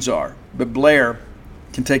what your needs are, but Blair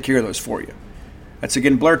can take care of those for you. That's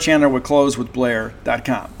again, Blair Chandler with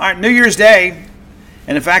closewithblair.com. All right, New Year's Day,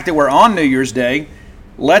 and the fact that we're on New Year's Day,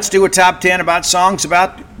 let's do a top 10 about songs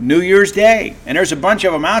about New Year's Day. And there's a bunch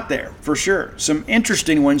of them out there, for sure. Some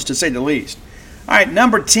interesting ones, to say the least. All right,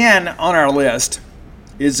 number 10 on our list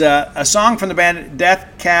is a song from the band Death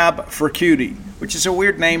Cab for Cutie, which is a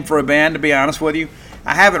weird name for a band, to be honest with you.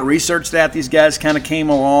 I haven't researched that. These guys kind of came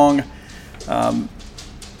along,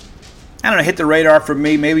 hit the radar for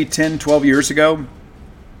me maybe 10, 12 years ago.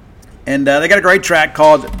 And they got a great track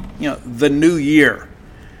called, The New Year.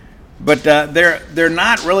 But they're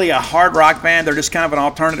not really a hard rock band. They're just kind of an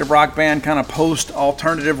alternative rock band, kind of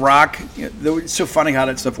post-alternative rock. It's so funny how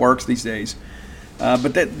that stuff works these days.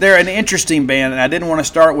 But they're an interesting band, and I didn't want to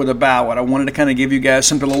start with a ballad. I wanted to kind of give you guys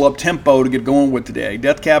something a little up-tempo to get going with today.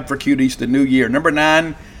 Death Cab for Cuties, The New Year. Number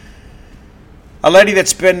 9, a lady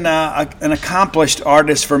that's been an accomplished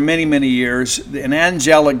artist for many, many years, an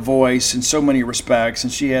angelic voice in so many respects,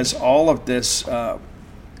 and she has all of this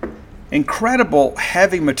incredible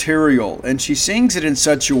heavy material, and she sings it in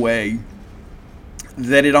such a way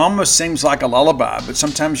that it almost seems like a lullaby, but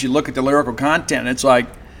sometimes you look at the lyrical content and it's like,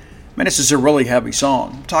 man, this is a really heavy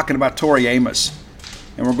song. I'm talking about Tori Amos,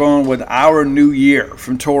 and we're going with Our New Year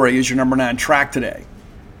from Tori as your number 9 track today.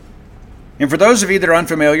 And for those of you that are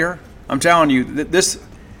unfamiliar, I'm telling you, this,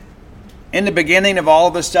 in the beginning of all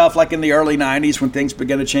of this stuff, like in the early 90s when things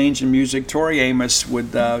began to change in music, Tori Amos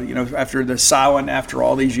would, after the silent, after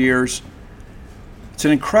all these years, it's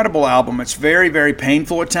an incredible album. It's very, very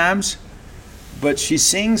painful at times, but she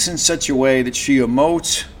sings in such a way that she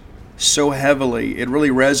emotes so heavily. It really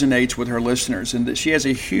resonates with her listeners, and that she has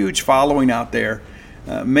a huge following out there.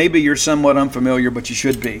 Maybe you're somewhat unfamiliar, but you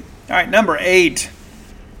should be. All right, number 8.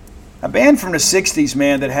 A band from the 60s,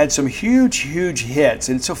 man, that had some huge, huge hits.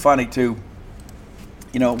 And it's so funny, too.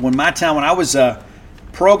 When I was a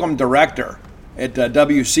program director at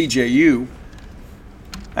WCJU,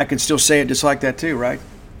 I can still say it just like that, too, right?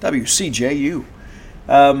 WCJU.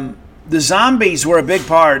 The Zombies were a big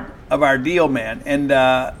part of our deal, man. And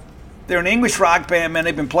they're an English rock band, man.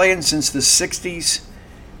 They've been playing since the 60s.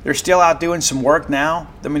 They're still out doing some work now.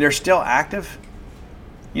 I mean, they're still active.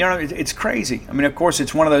 It's crazy. I mean, of course,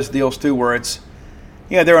 it's one of those deals, too, where it's,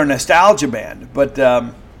 they're a nostalgia band, but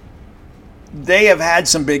they have had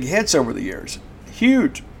some big hits over the years.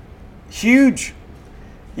 Huge. Huge.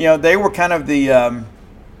 They were kind of the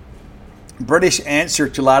British answer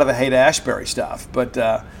to a lot of the Haight-Ashbury stuff. But,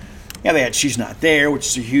 they had She's Not There, which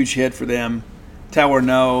is a huge hit for them. Tell Her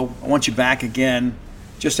No, I Want You Back Again,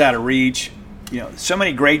 Just Out of Reach. So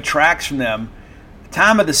many great tracks from them.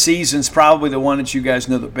 Time of the Season is probably the one that you guys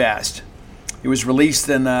know the best. It was released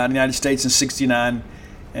in the United States in '69,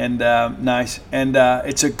 and nice. And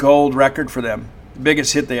it's a gold record for them, the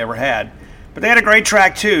biggest hit they ever had. But they had a great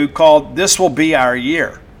track, too, called This Will Be Our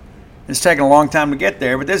Year. It's taken a long time to get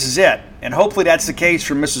there, but this is it. And hopefully that's the case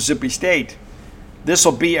for Mississippi State. This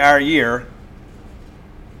will be our year,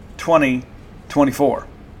 2024.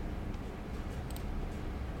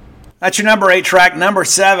 That's your number 8 track. Number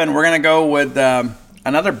 7, we're going to go with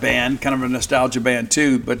another band, kind of a nostalgia band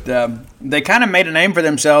too, but they kind of made a name for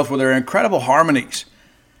themselves with their incredible harmonies.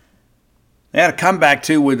 They had a comeback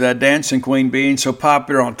too with Dancing Queen being so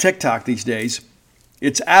popular on TikTok these days.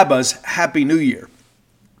 It's ABBA's Happy New Year.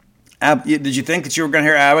 Did you think that you were going to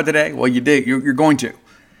hear ABBA today? Well, you did. You're going to.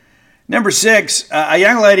 Number 6, a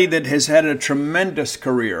young lady that has had a tremendous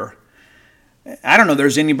career. I don't know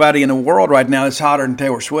there's anybody in the world right now that's hotter than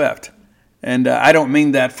Taylor Swift. And I don't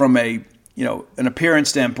mean that from an appearance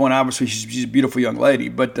standpoint. Obviously, she's a beautiful young lady.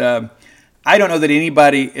 But I don't know that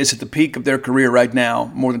anybody is at the peak of their career right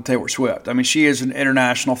now more than Taylor Swift. I mean, she is an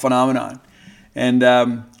international phenomenon. And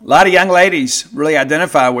a lot of young ladies really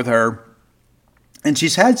identify with her. And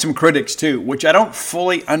she's had some critics, too, which I don't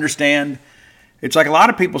fully understand. It's like a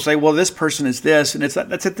lot of people say, well, this person is this. And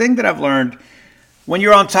that's a thing that I've learned. When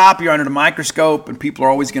you're on top, you're under the microscope, and people are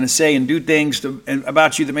always going to say and do things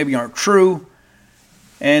about you that maybe aren't true.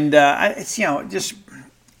 And let's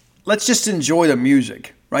just enjoy the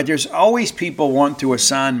music, right? There's always people want to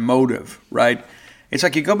assign motive, right? It's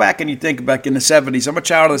like you go back and you think back in the 70s. I'm a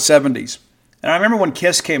child of the 70s. And I remember when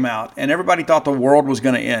Kiss came out, and everybody thought the world was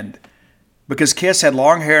going to end because Kiss had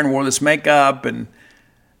long hair and wore this makeup, and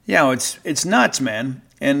it's nuts, man.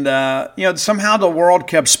 And somehow the world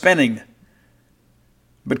kept spinning.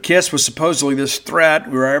 But Kiss was supposedly this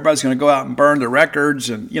threat where everybody's going to go out and burn the records,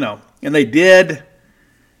 and they did.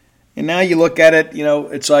 And now you look at it,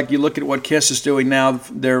 it's like you look at what Kiss is doing now,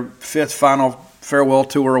 their 5th final farewell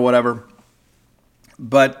tour or whatever.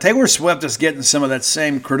 But Taylor Swift is getting some of that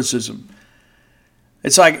same criticism.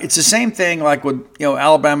 It's the same thing like with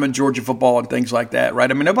Alabama and Georgia football and things like that, right?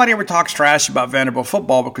 I mean, nobody ever talks trash about Vanderbilt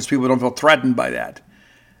football because people don't feel threatened by that.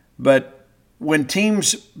 But when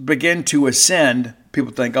teams begin to ascend,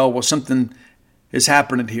 people think, oh, well, something is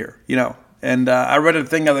happening here, And I read a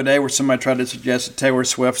thing the other day where somebody tried to suggest that Taylor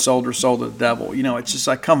Swift sold her soul to the devil. It's just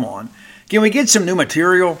like, come on. Can we get some new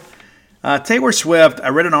material? Taylor Swift, I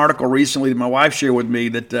read an article recently that my wife shared with me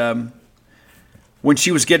that when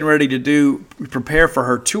she was getting ready to prepare for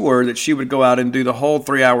her tour, that she would go out and do the whole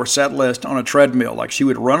 3-hour set list on a treadmill. Like she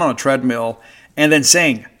would run on a treadmill and then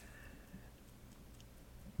sing.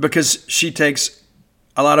 Because she takes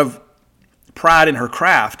a lot of pride in her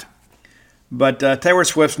craft. But Taylor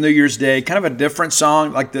Swift's New Year's Day, kind of a different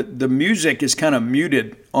song. Like the music is kind of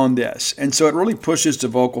muted on this. And so it really pushes the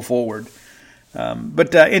vocal forward.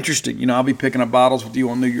 But interesting. I'll be picking up bottles with you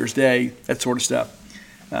on New Year's Day, that sort of stuff.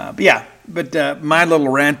 But my little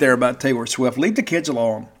rant there about Taylor Swift, leave the kids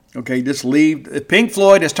alone. Okay, just leave. If Pink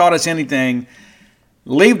Floyd has taught us anything,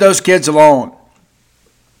 leave those kids alone.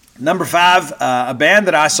 Number 5, a band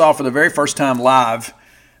that I saw for the very first time live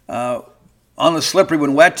on the Slippery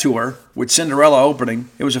When Wet tour with Cinderella opening.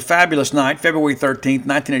 It was a fabulous night, February 13th,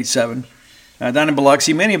 1987, down in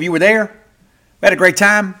Biloxi. Many of you were there. We had a great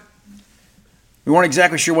time. We weren't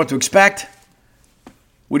exactly sure what to expect.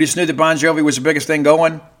 We just knew that Bon Jovi was the biggest thing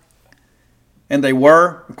going, and they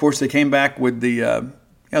were. Of course, they came back with the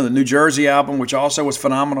New Jersey album, which also was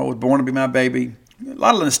phenomenal, with Born to Be My Baby. A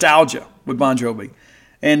lot of nostalgia with Bon Jovi.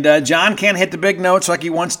 And John can't hit the big notes like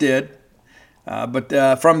he once did.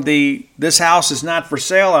 But from the This House Is Not For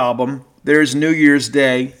Sale album, there's New Year's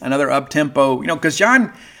Day, another up-tempo. Because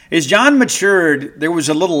as John matured, there was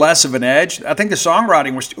a little less of an edge. I think the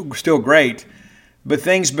songwriting was still great, but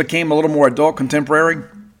things became a little more adult contemporary.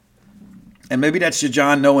 And maybe that's just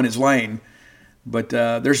John knowing his lane. But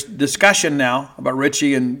there's discussion now about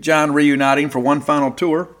Richie and John reuniting for one final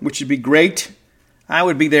tour, which would be great. I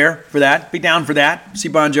would be there for that, be down for that, see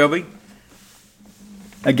Bon Jovi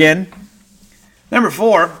again. Number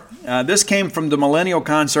 4, this came from the Millennial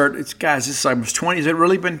Concert. It's almost 20. Has it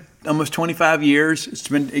really been almost 25 years? It's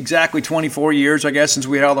been exactly 24 years, I guess, since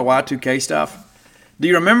we had all the Y2K stuff. Do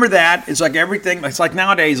you remember that? It's like everything. It's like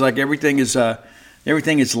nowadays, like everything is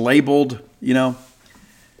labeled.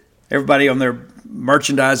 Everybody on their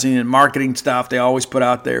merchandising and marketing stuff, they always put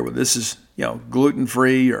out there, well, this is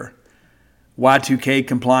gluten-free or Y2K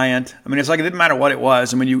compliant. I mean, it's like it didn't matter what it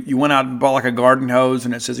was. I mean, you went out and bought like a garden hose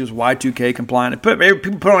and it says it was Y2K compliant.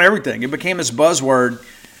 People put on everything. It became this buzzword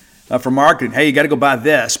for marketing. Hey, you got to go buy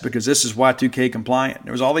this because this is Y2K compliant.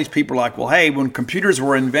 There was all these people like, well, hey, when computers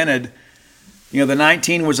were invented, the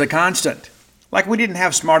 19 was a constant. Like we didn't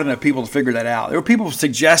have smart enough people to figure that out. There were people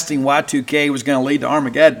suggesting Y2K was going to lead to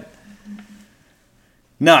Armageddon.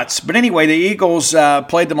 Nuts. But anyway, the Eagles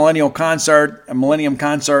played the Millennium Concert, and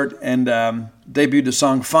debuted the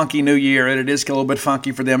song Funky New Year, and it is a little bit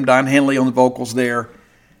funky for them. Don Henley on the vocals there.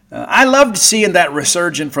 I loved seeing that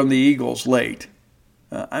resurgence from the Eagles late.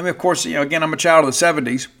 Of course, again, I'm a child of the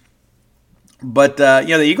 70s, but,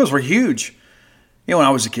 the Eagles were huge, when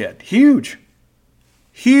I was a kid. Huge.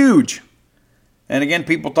 And again,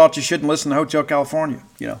 people thought you shouldn't listen to Hotel California,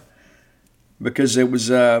 because it's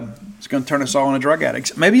going to turn us all into drug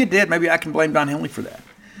addicts. Maybe it did. Maybe I can blame Don Henley for that.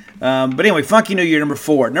 But anyway, Funky New Year, number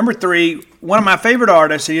 4. Number 3, one of my favorite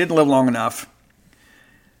artists. He didn't live long enough.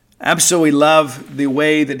 Absolutely love the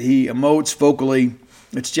way that he emotes vocally.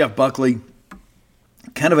 It's Jeff Buckley.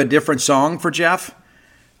 Kind of a different song for Jeff.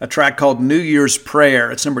 A track called New Year's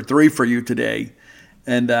Prayer. It's number 3 for you today.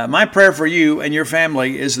 And my prayer for you and your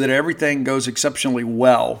family is that everything goes exceptionally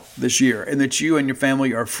well this year and that you and your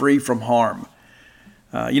family are free from harm.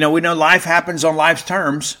 We know life happens on life's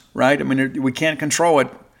terms, right? I mean, we can't control it.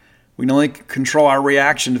 We can only control our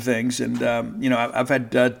reaction to things. And, I've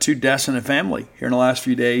had 2 deaths in the family here in the last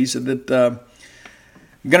few days that going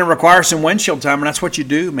to require some windshield time, and that's what you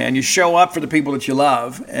do, man. You show up for the people that you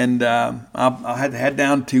love. And I'll head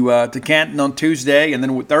down to Canton on Tuesday, and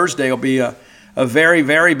then Thursday will be a very,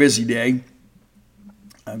 very busy day.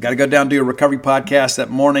 I've got to go down and do a recovery podcast that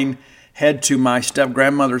morning, head to my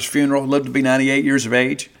step-grandmother's funeral, who lived to be 98 years of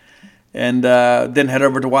age, and then head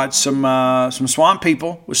over to watch some Swamp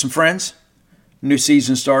People with some friends. New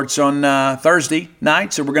season starts on Thursday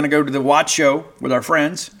night, so we're going to go to the watch show with our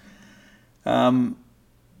friends.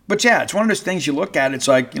 But yeah, it's one of those things you look at. It's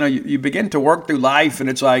like, you begin to work through life, and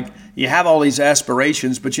it's like you have all these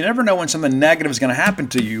aspirations, but you never know when something negative is going to happen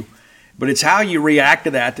to you. But it's how you react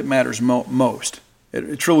to that matters most.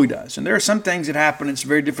 It truly does. And there are some things that happen it's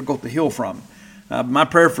very difficult to heal from. My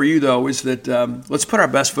prayer for you, though, is that let's put our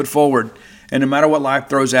best foot forward. And no matter what life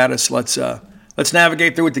throws at us, let's let's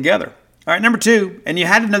navigate through it together. All right, number 2, and you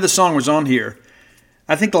had to know the song was on here.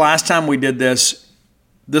 I think the last time we did this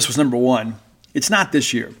was number 1. It's not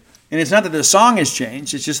this year. And it's not that the song has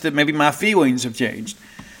changed. It's just that maybe my feelings have changed.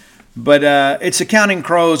 But it's the Counting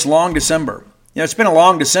Crows' Long December. It's been a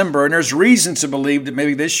long December, and there's reasons to believe that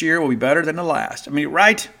maybe this year will be better than the last. I mean,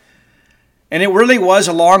 right? And it really was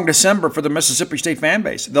a long December for the Mississippi State fan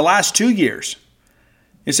base. The last 2 years.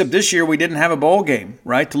 Except this year we didn't have a bowl game,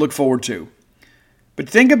 right, to look forward to. But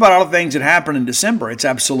think about all the things that happened in December. It's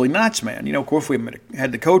absolutely nuts, man. Of course, we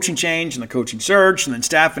had the coaching change and the coaching search and then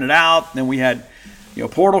staffing it out. And then we had,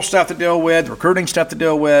 portal stuff to deal with, recruiting stuff to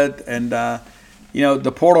deal with. And,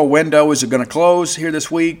 the portal window is going to close here this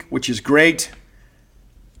week, which is great.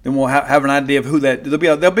 Then we'll have an idea of who that –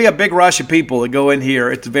 there'll be a big rush of people that go in here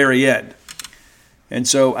at the very end. And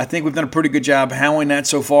so I think we've done a pretty good job handling that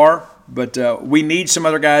so far. But we need some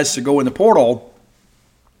other guys to go in the portal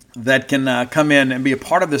that can come in and be a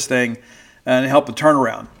part of this thing and help the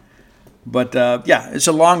turnaround. But, it's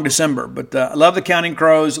a long December. But I love the Counting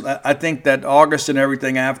Crows. I think that August and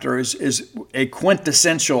everything after is a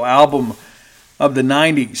quintessential album of the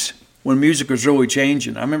 90s when music was really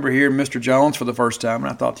changing. I remember hearing Mr. Jones for the first time,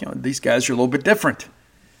 and I thought, these guys are a little bit different.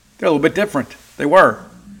 They're a little bit different. They were.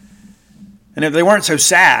 And if they weren't so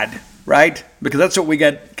sad, right? Because that's what we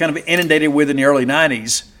got kind of inundated with in the early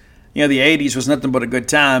 90s. The 80s was nothing but a good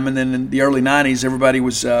time. And then in the early 90s, everybody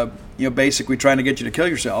was, basically trying to get you to kill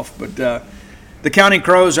yourself. But the Counting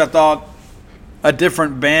Crows, I thought, a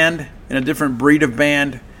different band and a different breed of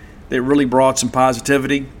band that really brought some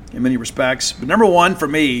positivity in many respects. But number 1 for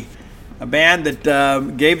me, a band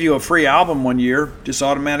that gave you a free album one year, just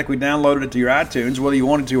automatically downloaded it to your iTunes, whether you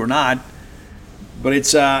wanted to or not. But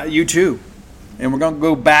it's U2. And we're going to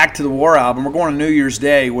go back to the War album. We're going to New Year's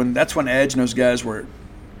Day that's when Edge and those guys were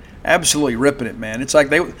absolutely ripping it, man. It's like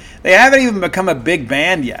they haven't even become a big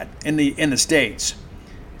band yet in the States.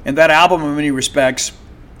 And that album, in many respects,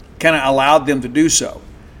 kind of allowed them to do so.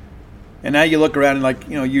 And now you look around and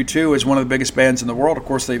U2 is one of the biggest bands in the world. Of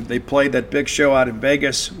course, they played that big show out in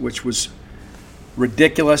Vegas, which was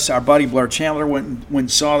ridiculous. Our buddy Blair Chandler went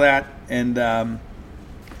and saw that, and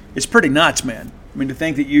it's pretty nuts, man. I mean, to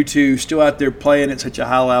think that U2 still out there playing at such a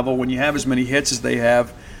high level when you have as many hits as they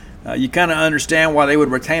have, you kind of understand why they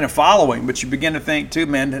would retain a following. But you begin to think, too,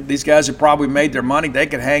 man, these guys have probably made their money. They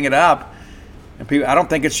could hang it up. And people, I don't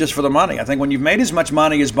think it's just for the money. I think when you've made as much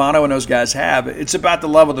money as Bono and those guys have, it's about the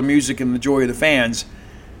love of the music and the joy of the fans.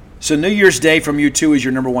 So New Year's Day from U2 is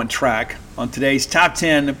your number 1 track on today's Top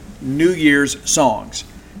 10 New Year's Songs.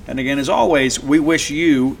 And again, as always, we wish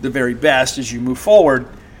you the very best as you move forward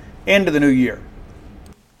into the new year.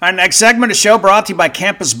 Our next segment of the show brought to you by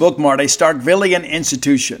Campus Bookmart, a Starkvillian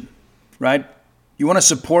institution, right? You want to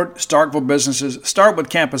support Starkville businesses, start with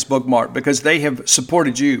Campus Bookmart because they have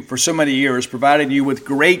supported you for so many years, providing you with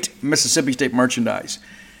great Mississippi State merchandise.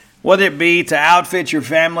 Whether it be to outfit your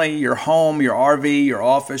family, your home, your RV, your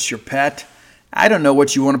office, your pet. I don't know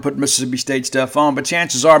what you want to put Mississippi State stuff on, but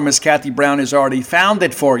chances are Miss Kathy Brown has already found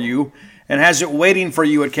it for you and has it waiting for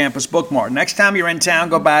you at Campus Bookmart. Next time you're in town,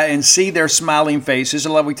 go by and see their smiling faces.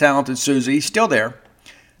 A lovely, talented Susie, still there.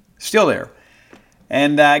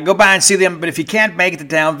 And go by and see them. But if you can't make it to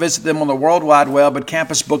town, visit them on the World Wide Web at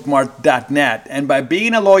campusbookmart.net. And by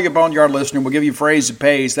being a loyal Boneyard listener, we'll give you a phrase that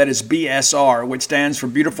pays. That is BSR, which stands for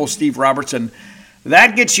Beautiful Steve Robertson.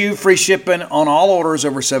 That gets you free shipping on all orders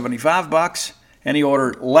over $75. Any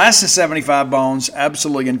order less than 75 bones,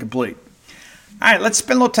 absolutely incomplete. All right, let's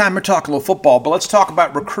spend a little time here talking a little football, but let's talk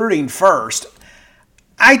about recruiting first.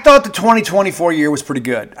 I thought the 2024 year was pretty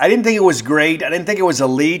good. I didn't think it was great. I didn't think it was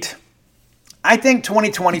elite. I think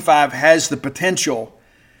 2025 has the potential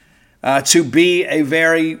to be a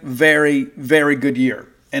very, very, very good year.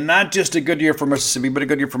 And not just a good year for Mississippi, but a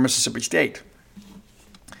good year for Mississippi State.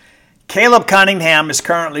 Caleb Cunningham is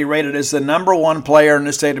currently rated as the number 1 player in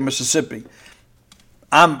the state of Mississippi.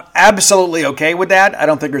 I'm absolutely okay with that. I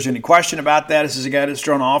don't think there's any question about that. This is a guy that's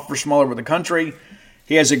thrown offers from all over the country.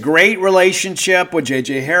 He has a great relationship with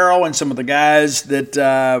J.J. Harrell and some of the guys that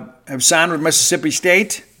have signed with Mississippi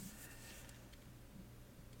State.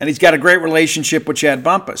 And he's got a great relationship with Chad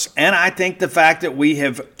Bumpus. And I think the fact that we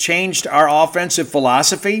have changed our offensive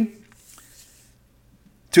philosophy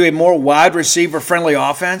to a more wide receiver-friendly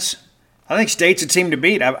offense, I think State's a team to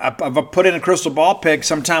beat. I've put in a crystal ball pick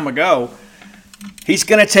some time ago. He's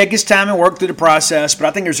going to take his time and work through the process, but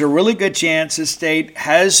I think there's a really good chance that State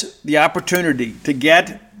has the opportunity to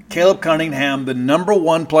get Caleb Cunningham, the number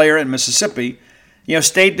 1 player in Mississippi.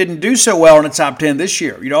 State didn't do so well in the top 10 this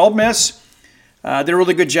year. Ole Miss did a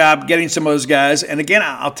really good job getting some of those guys. And again,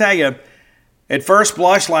 I'll tell you, At first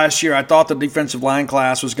blush last year, I thought the defensive line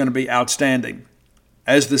class was going to be outstanding.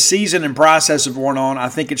 As the season and process have worn on, I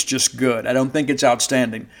think it's just good. I don't think it's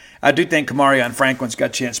outstanding. I do think Kamarion Franklin's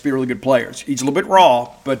got a chance to be really good players. He's a little bit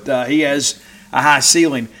raw, but he has a high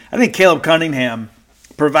ceiling. I think Caleb Cunningham,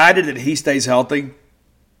 provided that he stays healthy,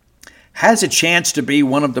 has a chance to be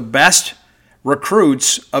one of the best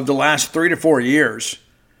recruits of the last 3 to 4 years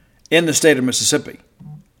in the state of Mississippi.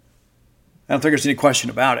 I don't think there's any question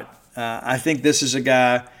about it. I think this is a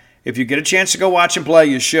guy, if you get a chance to go watch him play,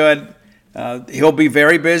 you should. He'll be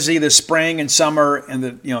very busy this spring and summer,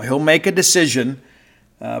 and he'll make a decision.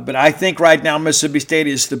 But I think right now Mississippi State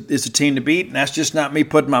is the team to beat, and that's just not me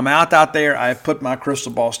putting my mouth out there. I've put my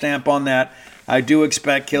crystal ball stamp on that. I do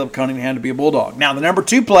expect Caleb Cunningham to be a Bulldog. Now, the number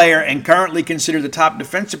 2 player and currently considered the top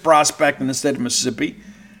defensive prospect in the state of Mississippi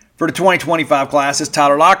for the 2025 class is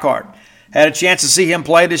Tyler Lockhart. Had a chance to see him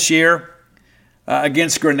play this year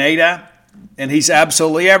against Grenada, and he's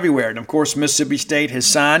absolutely everywhere. And, of course, Mississippi State has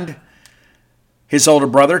signed his older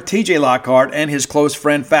brother, TJ Lockhart, and his close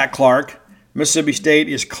friend, Fat Clark. Mississippi State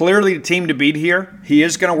is clearly the team to beat here. He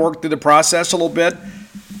is going to work through the process a little bit.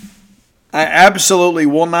 I absolutely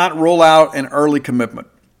will not rule out an early commitment.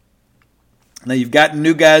 Now, you've got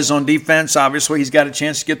new guys on defense. Obviously, he's got a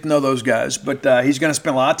chance to get to know those guys, but he's going to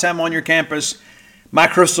spend a lot of time on your campus. My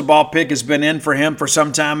crystal ball pick has been in for him for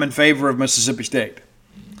some time in favor of Mississippi State.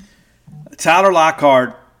 Tyler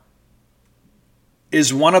Lockhart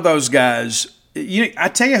is one of those guys. I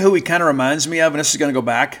tell you who he kind of reminds me of, and this is going to go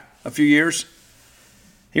back a few years.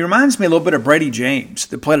 He reminds me a little bit of Brady James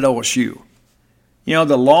that played at OSU.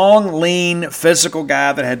 The long, lean, physical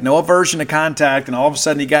guy that had no aversion to contact, and all of a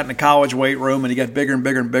sudden he got in the college weight room and he got bigger and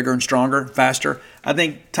bigger and bigger and stronger, faster. I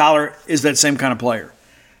think Tyler is that same kind of player.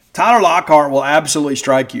 Tyler Lockhart will absolutely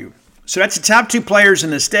strike you. So that's the top 2 players in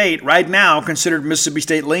the state right now considered Mississippi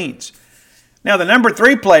State leans. Now, the number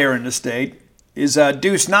 3 player in the state is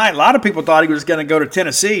Deuce Knight. A lot of people thought he was going to go to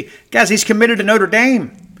Tennessee. Guys, he's committed to Notre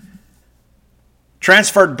Dame.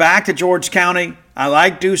 Transferred back to George County. I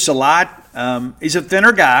like Deuce a lot. He's a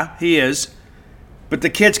thinner guy. He is. But the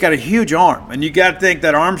kid's got a huge arm. And you got to think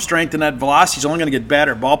that arm strength and that velocity is only going to get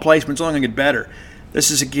better. Ball placement's only going to get better.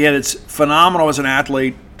 This is a kid that's phenomenal as an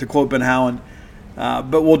athlete, to quote Ben Howland.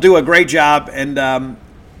 But will do a great job. And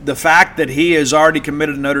the fact that he is already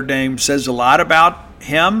committed to Notre Dame says a lot about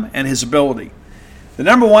him and his ability. The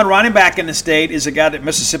number 1 running back in the state is a guy that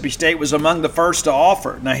Mississippi State was among the first to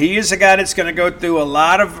offer. Now, he is a guy that's going to go through a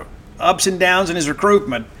lot of ups and downs in his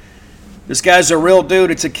recruitment. This guy's a real dude.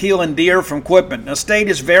 It's Keelan Deere from Quitman. Now, State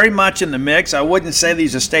is very much in the mix. I wouldn't say that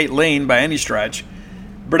he's a State lean by any stretch.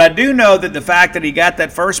 But I do know that the fact that he got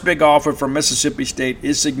that first big offer from Mississippi State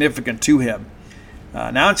is significant to him.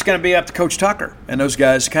 Now it's going to be up to Coach Tucker and those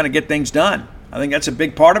guys to kind of get things done. I think that's a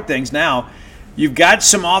big part of things now. You've got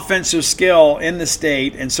some offensive skill in the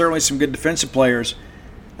state and certainly some good defensive players.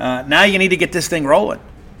 Now you need to get this thing rolling.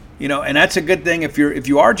 And that's a good thing if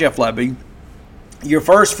you are Jeff Lebby. Your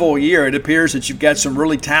first full year, it appears that you've got some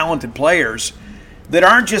really talented players that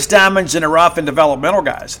aren't just diamonds in the rough and developmental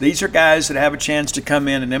guys. These are guys that have a chance to come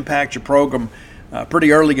in and impact your program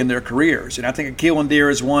pretty early in their careers. And I think Keelan Deere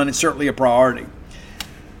is one. It's certainly a priority.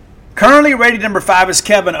 Currently rated number 5 is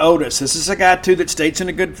Kevin Otis. This is a guy, too, that State's in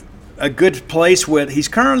a good place with. He's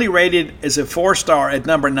currently rated as a 4-star at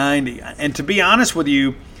number 90. And to be honest with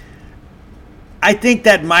you, I think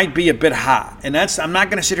that might be a bit high. And I'm not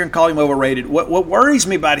going to sit here and call him overrated. What worries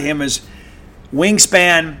me about him is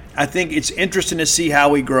wingspan. I think it's interesting to see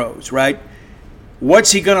how he grows, right?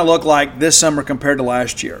 What's he going to look like this summer compared to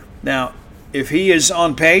last year? Now, if he is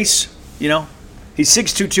on pace, he's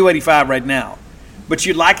 6'2", 285 right now. But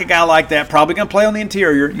you'd like a guy like that, probably going to play on the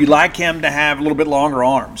interior. You'd like him to have a little bit longer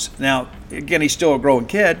arms. Now, again, he's still a growing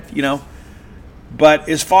kid, But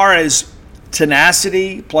as far as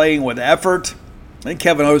tenacity, playing with effort, I think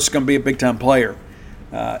Kevin Otis is going to be a big-time player.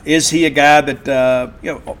 Is he a guy that,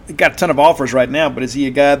 he got a ton of offers right now, but is he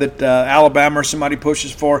a guy that Alabama or somebody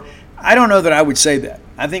pushes for? I don't know that I would say that.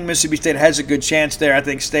 I think Mississippi State has a good chance there. I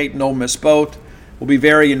think State and Ole Miss both will be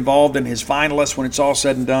very involved in his finalists when it's all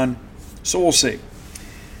said and done. So we'll see.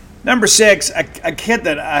 Number 6, a kid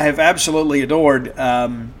that I have absolutely adored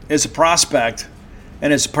as a prospect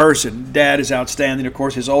and as a person. Dad is outstanding. Of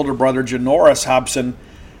course, his older brother, Janoris Hobson,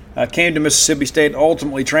 came to Mississippi State and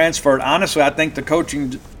ultimately transferred. Honestly, I think the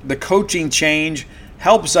coaching change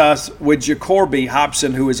helps us with Jacoby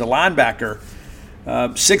Hobson, who is a linebacker,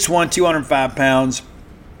 6'1", 205 pounds,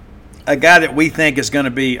 a guy that we think is going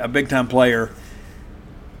to be a big-time player.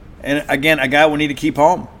 And, again, a guy we need to keep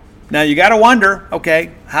home. Now, you got to wonder,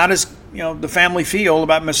 okay, how does the family feel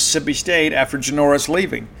about Mississippi State after Janoris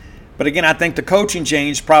leaving? But again, I think the coaching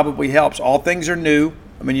change probably helps. All things are new.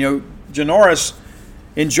 I mean, Janoris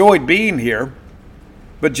enjoyed being here,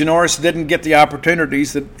 but Janoris didn't get the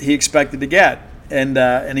opportunities that he expected to get.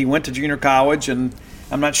 And he went to junior college, and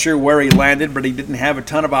I'm not sure where he landed, but he didn't have a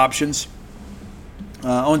ton of options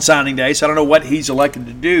on signing day. So I don't know what he's elected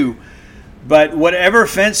to do. But whatever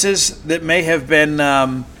fences that may have been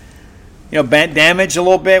damaged a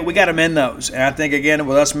little bit, we got to mend those. And I think, again,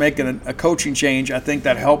 with us making a coaching change, I think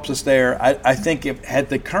that helps us there. I think if had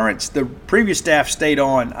the previous staff stayed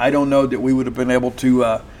on, I don't know that we would have been able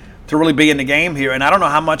to really be in the game here. And I don't know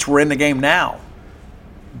how much we're in the game now.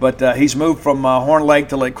 But he's moved from Horn Lake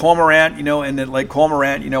to Lake Cormorant, and at Lake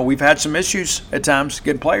Cormorant, we've had some issues at times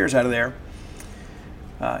getting players out of there.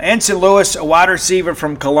 Anson Lewis, a wide receiver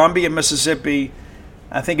from Columbia, Mississippi.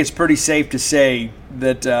 I think it's pretty safe to say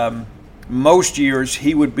that most years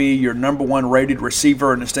he would be your number one rated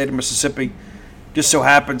receiver in the state of Mississippi. Just so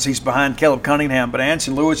happens he's behind Caleb Cunningham. But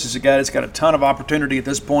Anson Lewis is a guy that's got a ton of opportunity at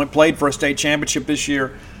this point, played for a state championship this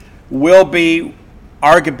year, will be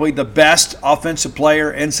arguably the best offensive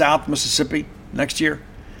player in South Mississippi next year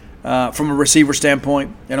from a receiver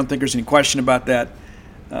standpoint. I don't think there's any question about that.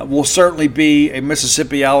 Will certainly be a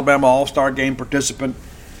Mississippi-Alabama All-Star Game participant.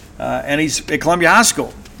 And he's at Columbia High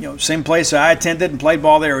School, same place I attended and played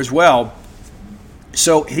ball there as well.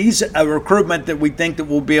 So he's a recruitment that we think that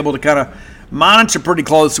we'll be able to kind of monitor pretty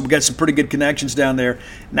close. We've got some pretty good connections down there.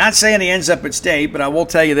 Not saying he ends up at State, but I will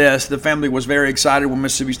tell you this. The family was very excited when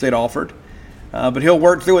Mississippi State offered. But he'll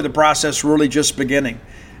work through it. The process really just beginning.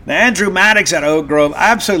 Now, Andrew Maddox out of Oak Grove,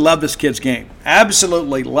 I absolutely love this kid's game.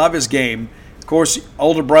 Absolutely love his game. Of course,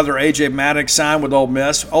 older brother A.J. Maddox signed with Ole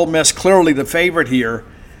Miss. Ole Miss clearly the favorite here.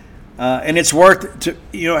 And it's worth to,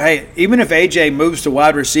 hey, even if A.J. moves to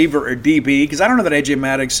wide receiver or DB, because I don't know that A.J.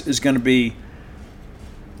 Maddox is going to be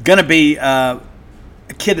a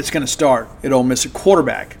kid that's going to start at Ole Miss, a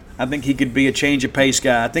quarterback. I think he could be a change of pace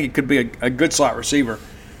guy. I think he could be a good slot receiver.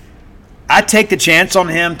 I take the chance on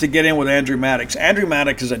him to get in with Andrew Maddox. Andrew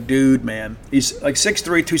Maddox is a dude, man. He's like 6'3",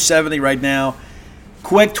 270 right now.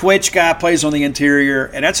 Quick twitch guy, plays on the interior.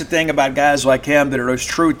 And that's the thing about guys like him that are those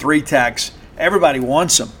true three-techs. Everybody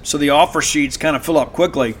wants them. So the offer sheets kind of fill up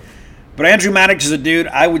quickly. But Andrew Maddox is a dude,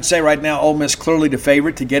 I would say right now, Ole Miss clearly the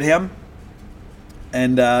favorite to get him.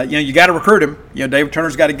 And, you got to recruit him. David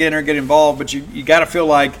Turner's got to get in there and get involved. But you got to feel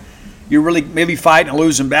like you're really maybe fighting a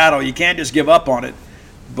losing battle. You can't just give up on it.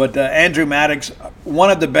 But Andrew Maddox, one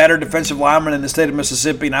of the better defensive linemen in the state of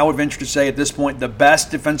Mississippi, and I would venture to say at this point the best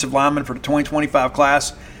defensive lineman for the 2025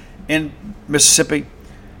 class in Mississippi.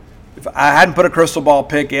 If I hadn't put a crystal ball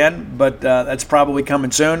pick in, but that's probably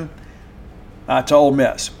coming soon to Ole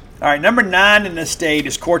Miss. All right, number 9 in the state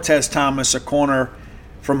is Cortez Thomas, a corner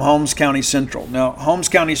from Holmes County Central. Now, Holmes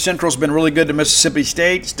County Central's been really good to Mississippi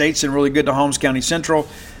State. State's been really good to Holmes County Central.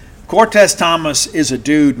 Cortez Thomas is a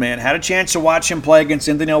dude, man. Had a chance to watch him play against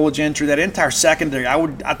Indianola Gentry. That entire secondary,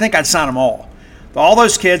 I think I'd sign them all. All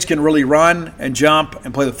those kids can really run and jump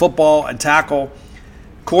and play the football and tackle.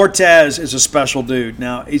 Cortez is a special dude.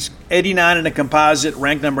 Now, he's 89 in the composite,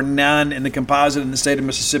 ranked number 9 in the composite in the state of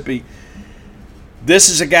Mississippi. This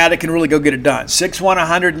is a guy that can really go get it done. 6'1",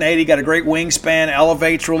 180, got a great wingspan,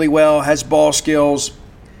 elevates really well, has ball skills.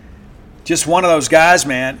 Just one of those guys,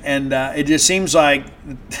 man. And it just seems like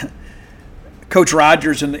Coach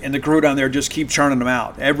Rogers and the crew down there just keep churning them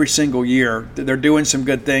out every single year. They're doing some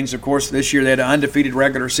good things. Of course, this year they had an undefeated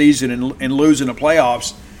regular season and losing the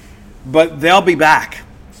playoffs. But they'll be back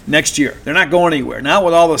next year. They're not going anywhere. Not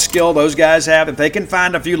with all the skill those guys have. If they can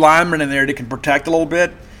find a few linemen in there that can protect a little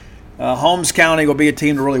bit, Holmes County will be a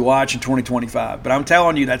team to really watch in 2025. But I'm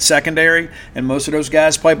telling you, that secondary, and most of those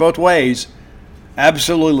guys play both ways,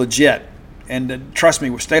 absolutely legit. And trust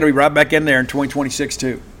me, State will be right back in there in 2026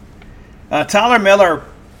 too. Tyler Miller,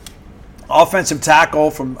 offensive tackle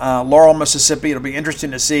from Laurel, Mississippi. It'll be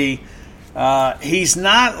interesting to see. He's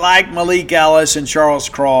not like Malik Ellis and Charles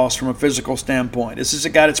Cross from a physical standpoint. This is a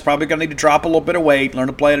guy that's probably going to need to drop a little bit of weight, learn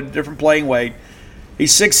to play at a different playing weight.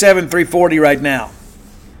 He's 6'7", 340 right now.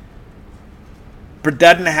 But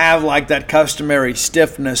doesn't have like that customary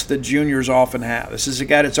stiffness that juniors often have. This is a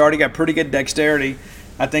guy that's already got pretty good dexterity.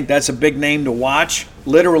 I think that's a big name to watch,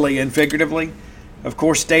 literally and figuratively. Of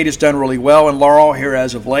course, State has done really well in Laurel here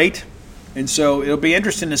as of late. And so it'll be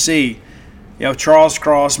interesting to see, Charles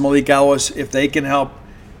Cross, Malik Ellis, if they can help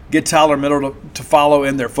get Tyler Miller to follow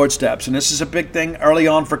in their footsteps. And this is a big thing early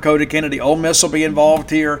on for Cody Kennedy. Ole Miss will be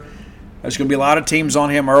involved here. There's going to be a lot of teams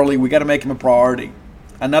on him early. We got to make him a priority.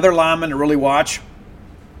 Another lineman to really watch,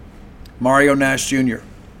 Mario Nash Jr.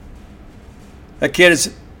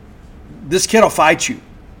 This kid will fight you.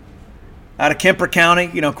 out of Kemper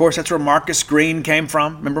County. Of course, that's where Marcus Green came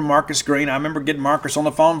from. Remember Marcus Green? I remember getting Marcus on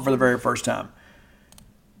the phone for the very first time.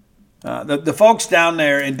 The folks down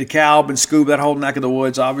there in DeKalb and Scoob, that whole neck of the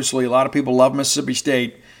woods, obviously a lot of people love Mississippi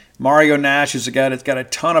State. Mario Nash is a guy that's got a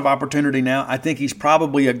ton of opportunity now. I think he's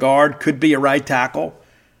probably a guard, could be a right tackle.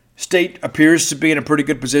 State appears to be in a pretty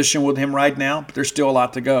good position with him right now, but there's still a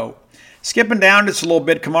lot to go. Skipping down just a little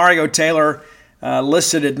bit, Camario Taylor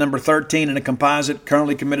listed at number 13 in a composite,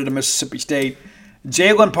 currently committed to Mississippi State.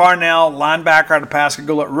 Jalen Parnell, linebacker out of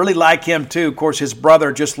Pascagoula, really like him too. Of course, his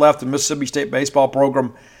brother just left the Mississippi State baseball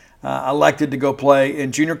program, elected to go play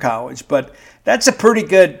in junior college. But that's a pretty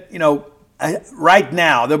good, right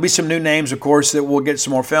now. There'll be some new names, of course, that we'll get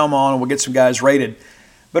some more film on and we'll get some guys rated.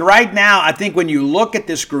 But right now, I think when you look at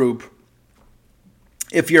this group,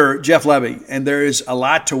 if you're Jeff Lebby, and there is a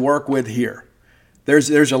lot to work with here.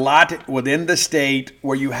 There's a lot within the state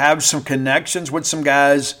where you have some connections with some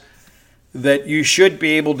guys that you should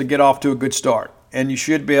be able to get off to a good start. And you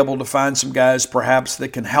should be able to find some guys perhaps that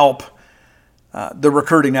can help the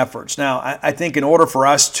recruiting efforts. Now, I think in order for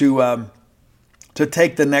us to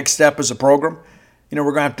take the next step as a program, we're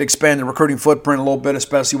going to have to expand the recruiting footprint a little bit,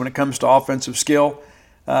 especially when it comes to offensive skill.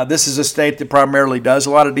 This is a state that primarily does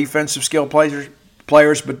a lot of defensive skill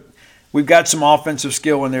players, but we've got some offensive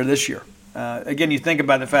skill in there this year. Again, you think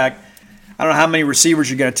about the fact, I don't know how many receivers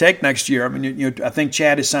you're going to take next year. I mean, I think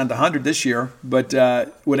Chad has signed 100 this year, but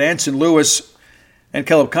with Anson Lewis and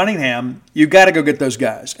Caleb Cunningham, you've got to go get those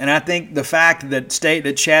guys. And I think the fact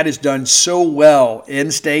that Chad has done so well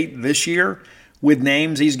in state this year with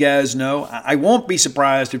names these guys know, I won't be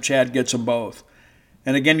surprised if Chad gets them both.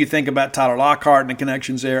 And again, you think about Tyler Lockhart and the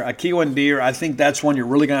connections there. Akiwan Deere, I think that's one you're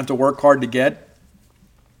really going to have to work hard to get,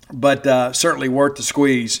 but certainly worth the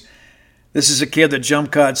squeeze. This is a kid that jump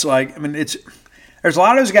cuts there's a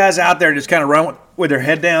lot of those guys out there that just kind of run with their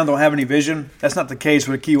head down, don't have any vision. That's not the case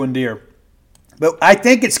with Akiwan Deere. But I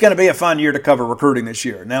think it's going to be a fun year to cover recruiting this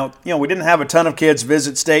year. Now, we didn't have a ton of kids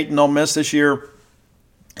visit State and Ole Miss this year,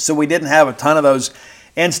 so we didn't have a ton of those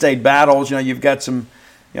in-state battles. You've got some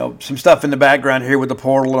stuff in the background here with the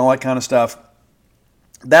portal and all that kind of stuff.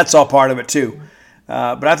 That's all part of it too.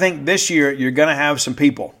 But I think this year you're going to have some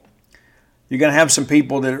people. You're going to have some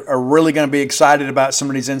people that are really going to be excited about some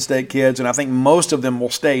of these in-state kids, and I think most of them will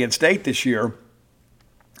stay in-state this year.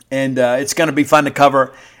 And it's going to be fun to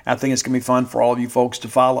cover. I think it's going to be fun for all of you folks to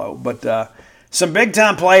follow. But some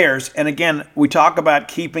big-time players, and again, we talk about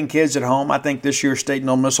keeping kids at home. I think this year State and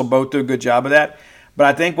Ole Miss will both do a good job of that. But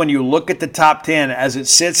I think when you look at the top 10 as it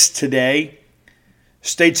sits today,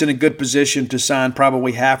 State's in a good position to sign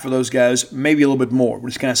probably half of those guys, maybe a little bit more. We'll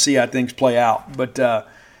just kind of see how things play out. But,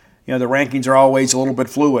 the rankings are always a little bit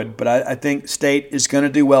fluid. But I think State is going to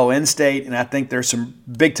do well in State, and I think there's some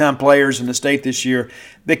big-time players in the State this year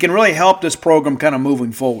that can really help this program kind of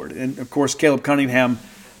moving forward. And, of course, Caleb Cunningham,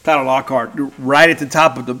 Tyler Lockhart, right at the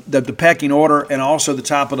top of the pecking order and also the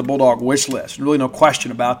top of the Bulldog wish list. Really no question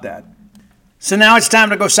about that. So now it's time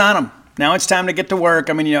to go sign them. Now it's time to get to work.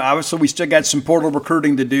 I mean, obviously we still got some portal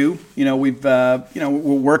recruiting to do. We're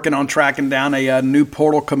working on tracking down a new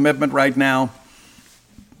portal commitment right now.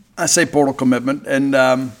 I say portal commitment, and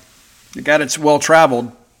the guy that's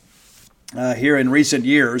well-traveled here in recent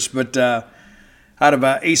years, but out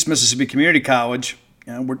of East Mississippi Community College,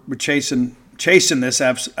 we're chasing this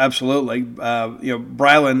absolutely.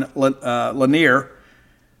 Brylan Lanier,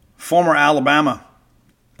 former Alabama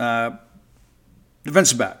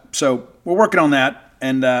defensive back. So we're working on that,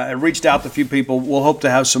 and I reached out to a few people. We'll hope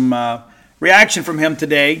to have some reaction from him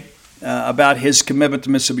today about his commitment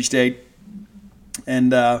to Mississippi State,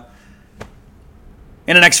 and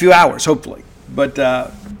in the next few hours, hopefully. But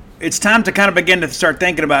it's time to kind of begin to start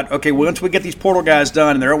thinking about, okay, once we get these portal guys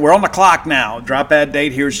done, and we're on the clock now. Drop ad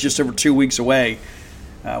date here is just over 2 weeks away.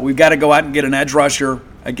 We've got to go out and get an edge rusher.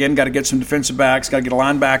 Again, got to get some defensive backs, got to get a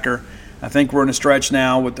linebacker. I think we're in a stretch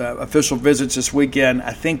now with official visits this weekend.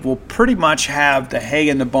 I think we'll pretty much have the hay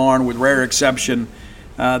in the barn, with rare exception,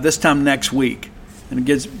 this time next week. And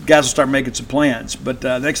guys will start making some plans. But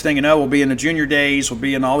next thing you know, we'll be in the junior days. We'll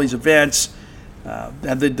be in all these events,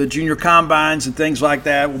 have the junior combines and things like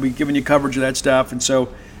that. We'll be giving you coverage of that stuff. And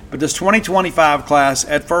so, but this 2025 class,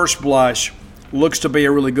 at first blush, looks to be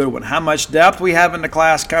a really good one. How much depth we have in the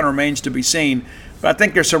class kind of remains to be seen. But I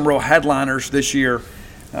think there's some real headliners this year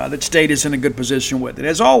that State is in a good position with. And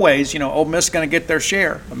as always, Ole Miss is going to get their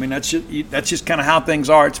share. I mean, that's just kind of how things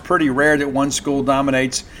are. It's pretty rare that one school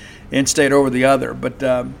dominates in-state over the other. But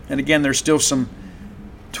and again, there's still some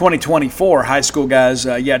 2024 high school guys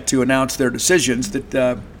yet to announce their decisions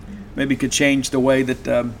that maybe could change the way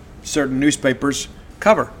that certain newspapers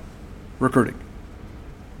cover recruiting.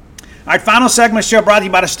 All right, final segment of the show brought to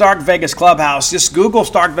you by the Stark Vegas Clubhouse. Just Google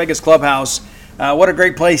Stark Vegas Clubhouse. What a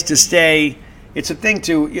great place to stay. It's a thing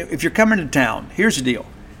to, if you're coming to town, here's the deal.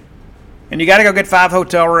 And you got to go get 5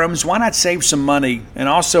 hotel rooms. Why not save some money and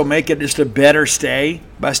also make it just a better stay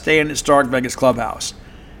by staying at Stark Vegas Clubhouse?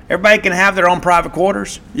 Everybody can have their own private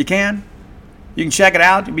quarters. You can. You can check it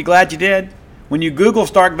out. You'll be glad you did. When you Google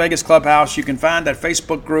Stark Vegas Clubhouse, you can find that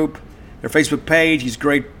Facebook group, their Facebook page. These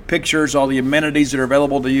great pictures, all the amenities that are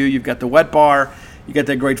available to you. You've got the wet bar. You got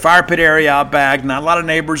that great fire pit area out back. Not a lot of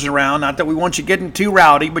neighbors around. Not that we want you getting too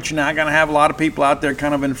rowdy, but you're not going to have a lot of people out there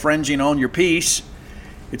kind of infringing on your peace.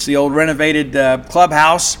 It's the old renovated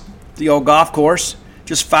clubhouse, the old golf course,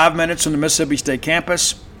 just 5 minutes from the Mississippi State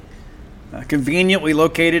campus. Conveniently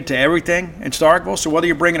located to everything in Starkville. So whether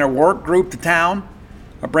you're bringing a work group to town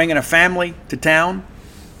or bringing a family to town,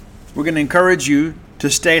 we're going to encourage you to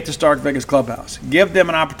stay at the Stark Vegas Clubhouse. Give them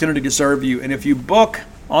an opportunity to serve you. And if you book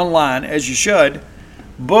online, as you should,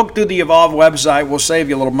 book through the Evolve website. We'll save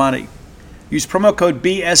you a little money. Use promo code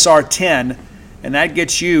BSR10, and that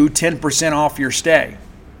gets you 10% off your stay.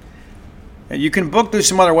 You can book through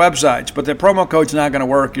some other websites, but the promo code's not going to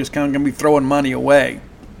work. You're just kind of going to be throwing money away.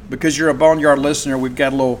 Because you're a Boneyard listener, we've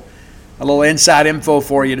got a little inside info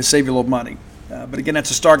for you to save you a little money. But again, that's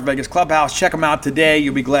the Stark Vegas Clubhouse. Check them out today.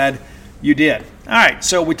 You'll be glad you did. All right,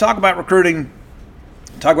 so we talk about recruiting,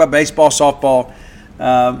 talk about baseball, softball.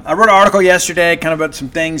 I wrote an article yesterday kind of about some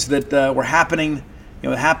things that were happening.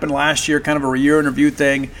 It happened last year, kind of a year in review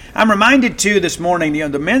thing. I'm reminded, too, this morning,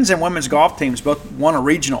 the men's and women's golf teams both won a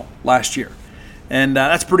regional last year. And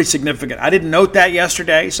that's pretty significant. I didn't note that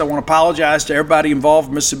yesterday, so I want to apologize to everybody involved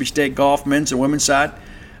in Mississippi State golf, men's and women's side,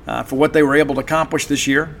 for what they were able to accomplish this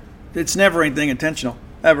year. It's never anything intentional,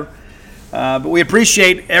 ever. But we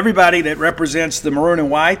appreciate everybody that represents the maroon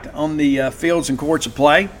and white on the fields and courts of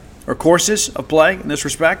play, or courses of play in this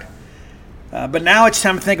respect. But now it's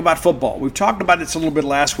time to think about football. We've talked about this a little bit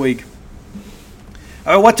last week.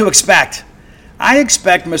 What to expect. I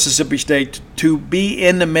expect Mississippi State to be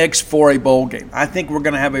in the mix for a bowl game. I think we're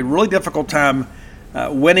going to have a really difficult time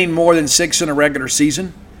winning more than 6 in a regular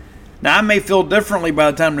season. Now, I may feel differently by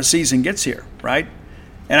the time the season gets here, right?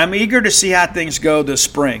 And I'm eager to see how things go this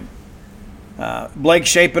spring. Blake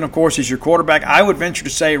Shapen, of course, is your quarterback. I would venture to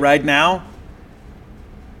say right now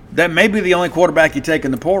that may be the only quarterback you take in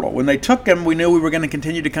the portal. When they took him, we knew we were going to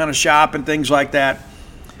continue to kind of shop and things like that.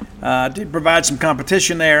 To provide some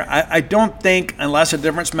competition there. I don't think, unless a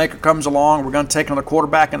difference maker comes along, we're going to take another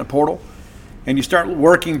quarterback in the portal. And you start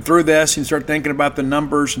working through this and start thinking about the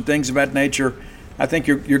numbers and things of that nature, I think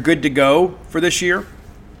you're good to go for this year.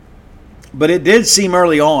 But it did seem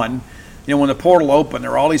early on, when the portal opened,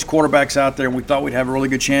 there were all these quarterbacks out there, and we thought we'd have a really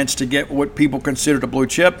good chance to get what people considered a blue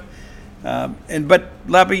chip. But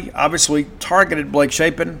Levy obviously targeted Blake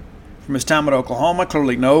Shapen from his time at Oklahoma,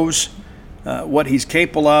 clearly knows what he's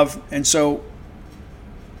capable of, and so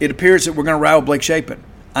it appears that we're going to rival Blake Shapen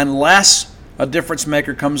unless a difference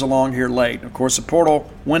maker comes along here late. Of course, the portal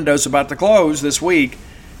window's about to close this week,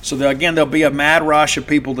 so there'll be a mad rush of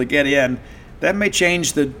people to get in. That may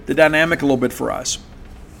change the dynamic a little bit for us.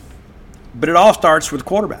 But it all starts with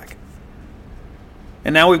quarterback.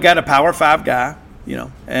 And now we've got a Power 5 guy,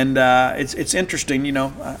 and it's interesting,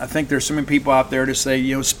 I think there's so many people out there to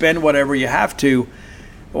say, spend whatever you have to.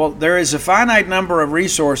 Well, there is a finite number of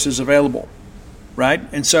resources available, right?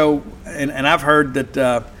 And so, and I've heard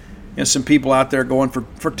that some people out there going for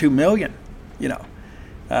 $2 million.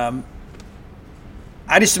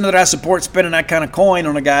 I just know that I support spending that kind of coin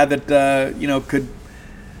on a guy that could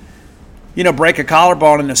break a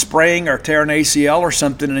collarbone in the spring or tear an ACL or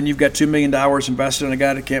something, and then you've got $2 million invested in a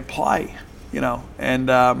guy that can't play. And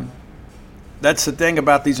that's the thing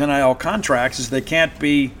about these NIL contracts is they can't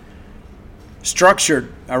be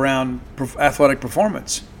structured around athletic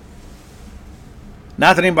performance.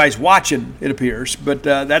 Not that anybody's watching, it appears, but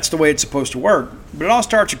that's the way it's supposed to work. But it all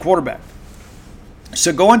starts at quarterback.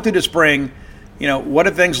 So going through the spring, what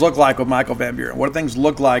do things look like with Michael Van Buren? What do things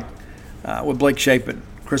look like with Blake Shapen,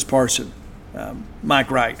 Chris Parson,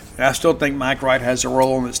 Mike Wright? And I still think Mike Wright has a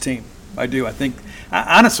role on this team. I do.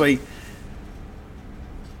 Honestly,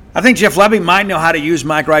 I think Jeff Levy might know how to use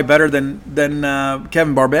Mike Wright better than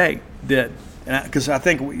Kevin Barbay did. Because I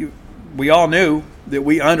think we all knew that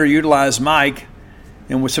we underutilized Mike,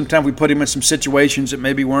 and sometimes we put him in some situations that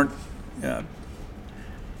maybe weren't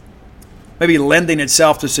maybe lending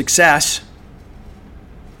itself to success.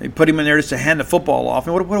 They put him in there just to hand the football off.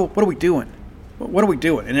 And what are we doing? What are we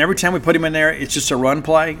doing? And every time we put him in there, it's just a run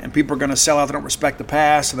play, and people are going to sell out. They don't respect the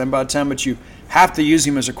pass. And then by the time that you have to use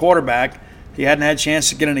him as a quarterback, He hadn't had a chance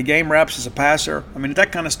to get any game reps as a passer. I mean,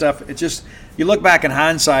 that kind of stuff, it's just, you look back in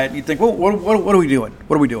hindsight and you think, well, what are we doing?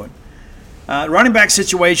 What are we doing? Running back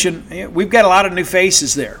situation, we've got a lot of new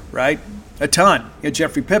faces there, right? A ton.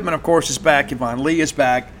 Jeffrey Pittman, of course, is back. Yvonne Lee is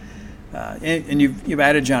back. And you've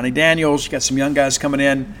added Johnny Daniels. You've got some young guys coming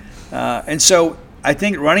in. And so I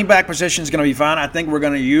think running back position is going to be fine. I think we're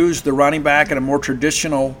going to use the running back in a more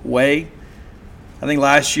traditional way. I think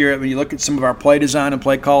last year, when you look at some of our play design and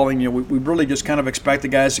play calling, we really just kind of expect the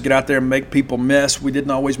guys to get out there and make people miss. We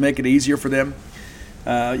didn't always make it easier for them.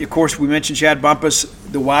 Of course, we mentioned Chad Bumpus,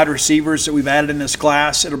 the wide receivers that we've added in this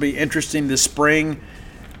class. It'll be interesting this spring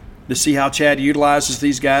to see how Chad utilizes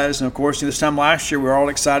these guys. And, of course, this time last year, we were all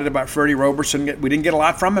excited about Freddie Roberson. We didn't get a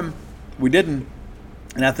lot from him. We didn't.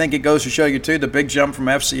 And I think it goes to show you, too, the big jump from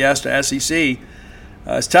FCS to SEC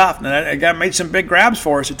is tough. Now, that guy made some big grabs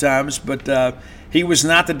for us at times, but he was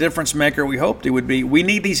not the difference maker we hoped he would be. We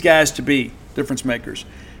need these guys to be difference makers.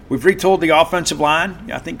 We've retooled the offensive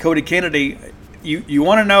line. I think Cody Kennedy, you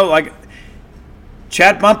want to know, like,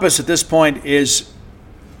 Chad Bumpus at this point is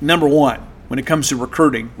number one when it comes to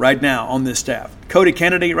recruiting right now on this staff. Cody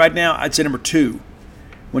Kennedy right now, I'd say number two.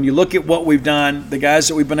 When you look at what we've done, the guys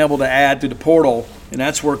that we've been able to add through the portal, and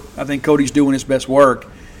that's where I think Cody's doing his best work,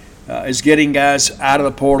 is getting guys out of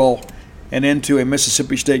the portal and into a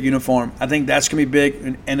Mississippi State uniform. I think that's going to be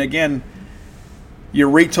big. And again, you're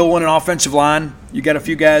retooling an offensive line. You got a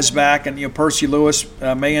few guys back, and Percy Lewis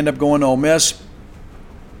may end up going to Ole Miss.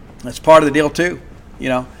 That's part of the deal too.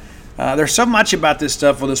 There's so much about this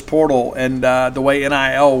stuff with this portal and the way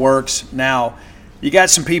NIL works now. You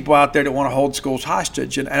got some people out there that want to hold schools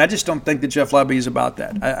hostage, and I just don't think that Jeff Lebby is about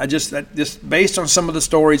that. I just based on some of the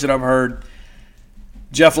stories that I've heard,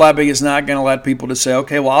 Jeff Lebby is not going to let people just say,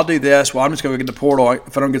 okay, well, I'll do this. Well, I'm just going to get the portal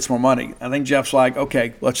if I don't get some more money. I think Jeff's like,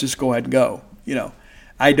 okay, let's just go ahead and go.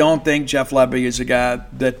 I don't think Jeff Lebby is a guy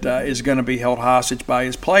that is going to be held hostage by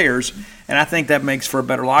his players, and I think that makes for a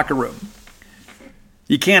better locker room.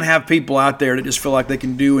 You can't have people out there that just feel like they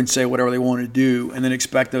can do and say whatever they want to do and then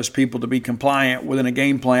expect those people to be compliant within a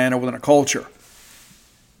game plan or within a culture.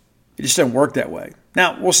 It just doesn't work that way.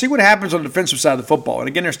 Now, we'll see what happens on the defensive side of the football. And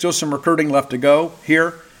again, there's still some recruiting left to go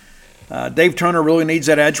here. Dave Turner really needs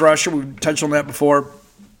that edge rusher. We've touched on that before.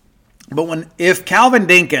 But if Calvin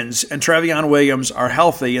Dinkins and Trevion Williams are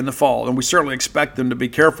healthy in the fall, and we certainly expect them to be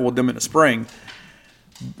careful with them in the spring,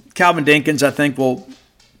 Calvin Dinkins, I think, will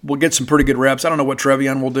get some pretty good reps. I don't know what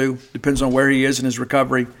Trevion will do. Depends on where he is in his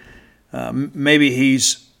recovery. Maybe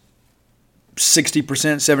he's 60%,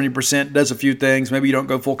 70%, does a few things. Maybe you don't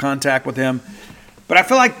go full contact with him. But I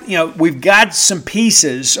feel like, we've got some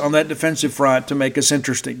pieces on that defensive front to make us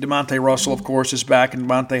interesting. DeMonte Russell, of course, is back, and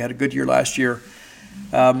DeMonte had a good year last year.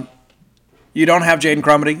 You don't have Jaden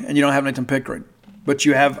Crumedy, and you don't have Nathan Pickering. But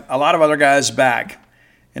you have a lot of other guys back.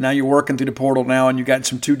 And now you're working through the portal now, and you've got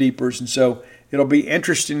some two-deepers. And so it'll be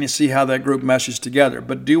interesting to see how that group meshes together.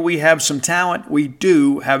 But do we have some talent? We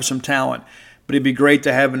do have some talent. But it'd be great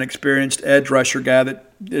to have an experienced edge rusher guy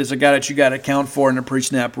that is a guy that you got to account for in a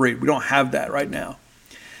pre-snap read. We don't have that right now.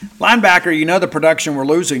 Linebacker, the production we're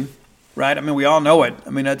losing, right? I mean, we all know it. I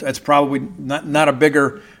mean, that's probably not a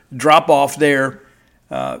bigger drop-off there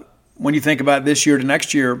when you think about this year to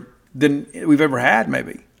next year than we've ever had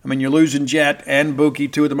maybe. I mean, you're losing Jet and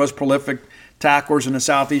Buki, two of the most prolific tacklers in the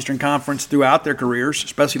Southeastern Conference throughout their careers,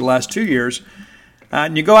 especially the last 2 years.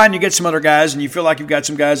 And you go out and you get some other guys, and you feel like you've got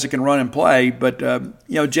some guys that can run and play, but,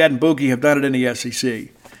 Jet and Buki have done it in the SEC.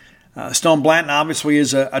 Stone Blanton obviously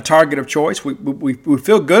is a target of choice. We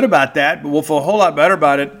feel good about that, but we'll feel a whole lot better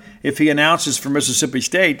about it if he announces for Mississippi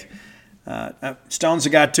State. Stone's a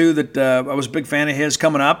guy, too, that I was a big fan of his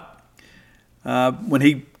coming up. When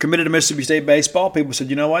he committed to Mississippi State baseball, people said,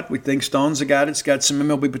 you know what, we think Stone's a guy that's got some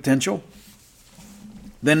MLB potential.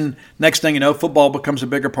 Then next thing you know, football becomes a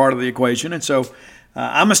bigger part of the equation. And so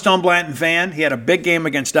I'm a Stone Blanton fan. He had a big game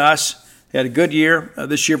against us. He had a good year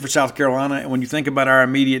this year for South Carolina. And when you think about our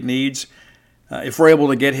immediate needs, if we're able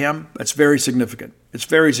to get him, that's very significant. It's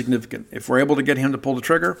very significant. If we're able to get him to pull the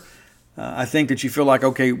trigger, I think that you feel like,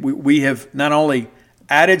 okay, we have not only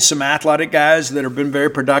added some athletic guys that have been very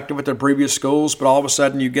productive at their previous schools, but all of a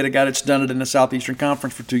sudden you get a guy that's done it in the Southeastern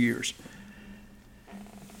Conference for 2 years.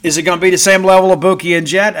 Is it going to be the same level of Buki and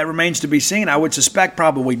Jet? That remains to be seen. I would suspect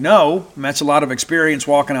probably no. And that's a lot of experience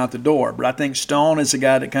walking out the door. But I think Stone is a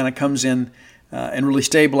guy that kind of comes in and really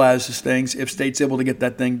stabilizes things if State's able to get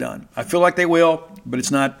that thing done. I feel like they will, but it's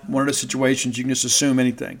not one of those situations you can just assume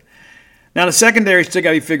anything. Now, the secondary still got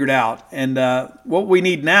to be figured out. And what we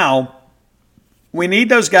need now, we need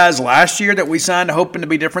those guys last year that we signed hoping to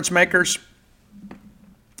be difference makers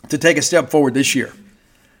to take a step forward this year.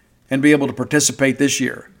 and be able to participate this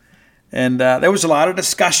year. And there was a lot of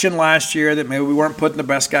discussion last year that maybe we weren't putting the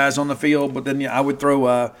best guys on the field, but then I would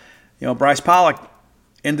throw Bryce Pollock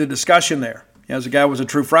into discussion there. As a guy who was a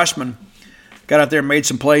true freshman, got out there and made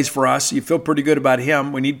some plays for us. You feel pretty good about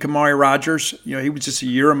him. We need Kamari Rogers. He was just a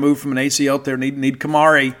year removed from an ACL there. Need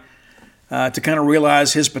Kamari to kind of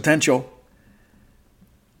realize his potential.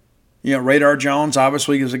 Radar Jones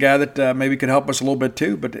obviously is a guy that maybe could help us a little bit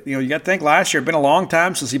too. But, you got to think last year, it's been a long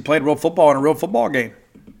time since he played real football in a real football game.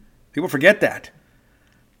 People forget that.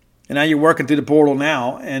 And now you're working through the portal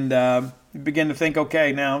now, and you begin to think,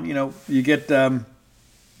 okay, now, you get, Brian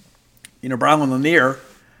Lanier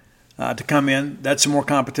to come in. That's some more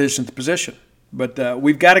competition at the position. But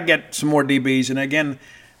we've got to get some more DBs. And, again,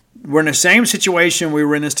 we're in the same situation we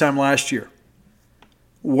were in this time last year.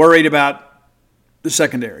 Worried about the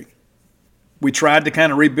secondary. We tried to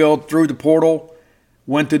kind of rebuild through the portal,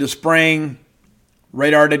 went through the spring.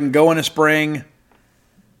 Radar didn't go in the spring.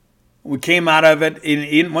 We came out of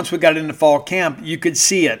it. Once we got into fall camp, you could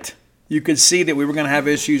see it. You could see that we were going to have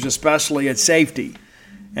issues, especially at safety.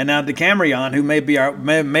 And now DeCamerion, who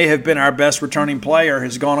may have been our best returning player,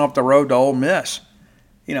 has gone off the road to Ole Miss.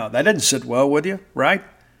 That didn't sit well with you, right?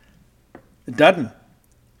 It doesn't.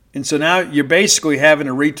 And so now you're basically having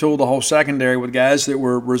to retool the whole secondary with guys that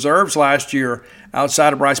were reserves last year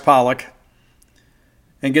outside of Bryce Pollock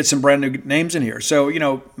and get some brand new names in here.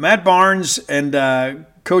 So, Matt Barnes and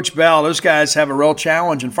Coach Bell, those guys have a real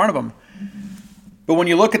challenge in front of them. But when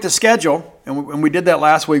you look at the schedule, and we did that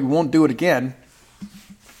last week, we won't do it again,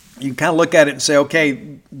 you can kind of look at it and say,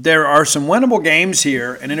 okay, there are some winnable games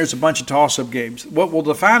here, and then there's a bunch of toss-up games. What will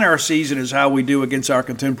define our season is how we do against our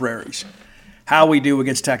contemporaries. How we do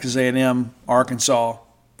against Texas A&M, Arkansas,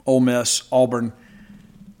 Ole Miss, Auburn.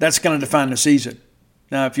 That's going to define the season.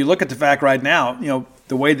 Now, if you look at the fact right now,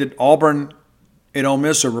 the way that Auburn and Ole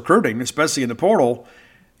Miss are recruiting, especially in the portal,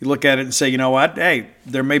 you look at it and say, you know what, hey,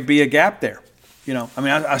 there may be a gap there.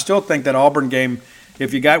 I still think that Auburn game,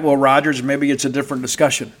 if you got Will Rogers, maybe it's a different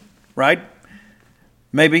discussion, right?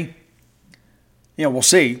 Maybe. We'll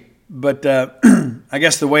see. But I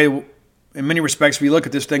guess the way, in many respects, we look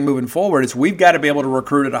at this thing moving forward, is we've got to be able to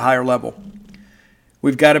recruit at a higher level.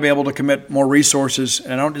 We've got to be able to commit more resources,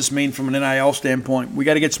 and I don't just mean from an NIL standpoint. We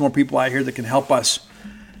got to get some more people out here that can help us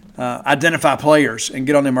identify players and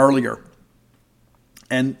get on them earlier.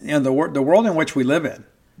 And the world in which we live in,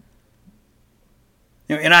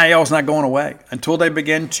 NIL is not going away until they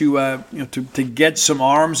begin to get some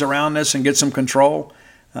arms around this and get some control.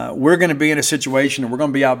 We're going to be in a situation and we're going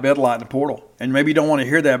to be outbid a lot in the portal. And maybe you don't want to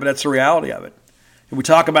hear that, but that's the reality of it. If we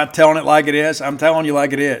talk about telling it like it is, I'm telling you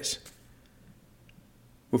like it is.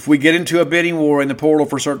 If we get into a bidding war in the portal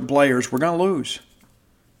for certain players, we're going to lose.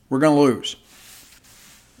 We're going to lose.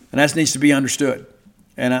 And that needs to be understood.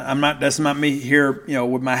 And that's not me here,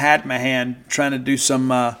 with my hat in my hand trying to do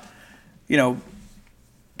some,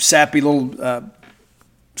 sappy little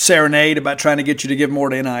serenade about trying to get you to give more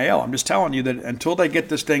to NIL. I'm just telling you that until they get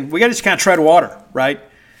this thing, we got to just kind of tread water, right?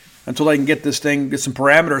 Until they can get this thing, get some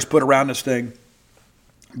parameters put around this thing.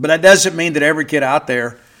 But that doesn't mean that every kid out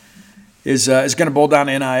there is going to boil down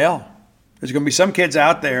to NIL. There's going to be some kids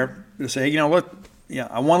out there that say, hey, look,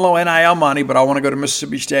 I want a little NIL money, but I want to go to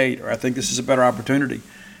Mississippi State, or I think this is a better opportunity.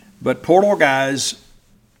 But portal guys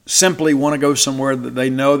simply want to go somewhere that they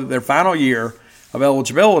know that their final year of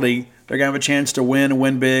eligibility, they're going to have a chance to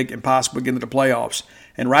win big, and possibly get into the playoffs.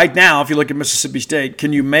 And right now, if you look at Mississippi State,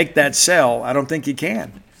 can you make that sell? I don't think you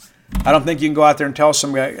can. I don't think you can go out there and tell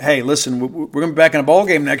some guy, hey, listen, we're going to be back in a bowl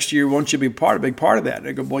game next year. Won't you be a big part of that?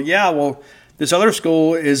 They go, well, yeah, this other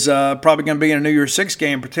school is probably going to be in a New Year's Six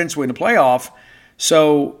game, potentially in the playoff.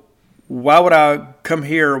 So why would I come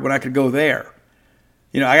here when I could go there?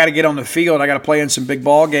 I got to get on the field. I got to play in some big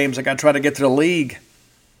ball games. I got to try to get to the league.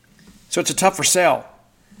 So it's a tougher sell.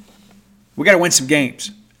 We got to win some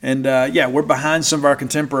games. And, we're behind some of our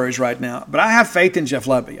contemporaries right now. But I have faith in Jeff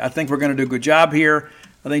Lebby. I think we're going to do a good job here.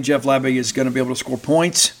 I think Jeff Lebby is going to be able to score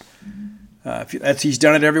points. He's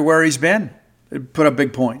done it everywhere he's been. Put up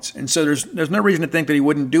big points. And so there's no reason to think that he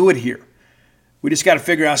wouldn't do it here. We just got to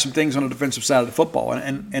figure out some things on the defensive side of the football.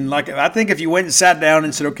 And like, I think if you went and sat down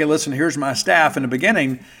and said, okay, listen, here's my staff in the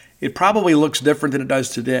beginning, it probably looks different than it does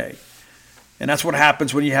today. And that's what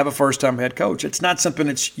happens when you have a first-time head coach. It's not something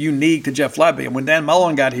that's unique to Jeff Lebby. And when Dan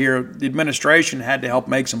Mullen got here, the administration had to help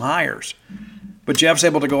make some hires. But Jeff's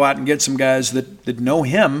able to go out and get some guys that know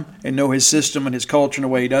him and know his system and his culture and the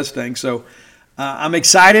way he does things. So I'm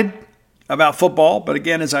excited about football. But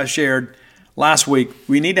again, as I shared last week,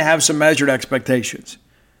 we need to have some measured expectations.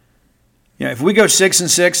 If we go 6-6,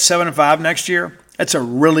 7-5 next year, that's a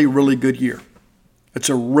really, really good year. It's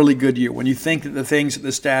a really good year when you think that the things that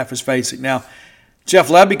the staff is facing. Now, Jeff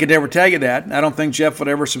Lebby could never tell you that. I don't think Jeff would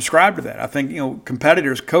ever subscribe to that. I think,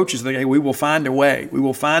 competitors, coaches, hey, we will find a way. We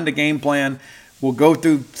will find a game plan. We'll go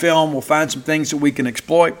through film. We'll find some things that we can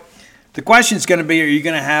exploit. The question is going to be, are you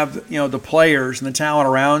going to have, the players and the talent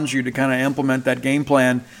around you to kind of implement that game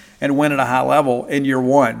plan and win at a high level in year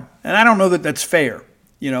one? And I don't know that that's fair.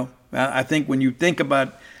 I think when you think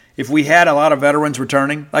about if we had a lot of veterans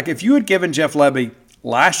returning, like if you had given Jeff Lebby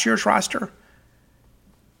last year's roster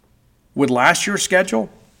with last year's schedule,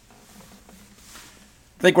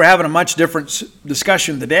 I think we're having a much different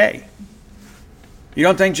discussion today. You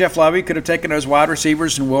don't think Jeff Lebby could have taken those wide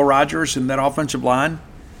receivers and Will Rogers and that offensive line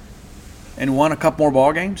and won a couple more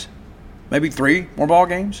ball games? Maybe 3 more ball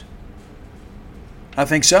games? I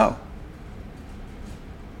think so.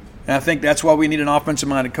 And I think that's why we need an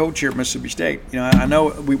offensive-minded coach here at Mississippi State. I know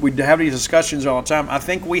we have these discussions all the time. I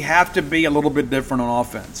think we have to be a little bit different on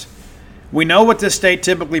offense. We know what this state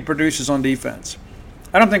typically produces on defense.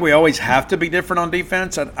 I don't think we always have to be different on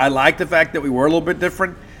defense. I like the fact that we were a little bit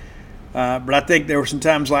different. But I think there were some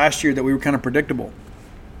times last year that we were kind of predictable.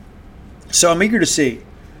 So I'm eager to see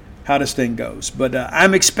how this thing goes. But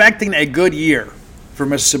I'm expecting a good year for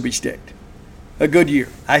Mississippi State. A good year.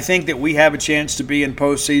 I think that we have a chance to be in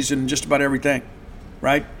postseason in just about everything,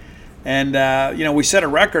 right? And, we set a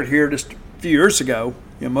record here just a few years ago.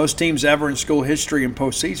 Most teams ever in school history in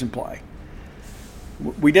postseason play.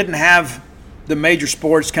 We didn't have the major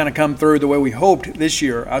sports kind of come through the way we hoped this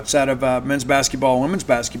year outside of men's basketball and women's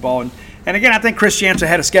basketball. And again, I think Chris Jans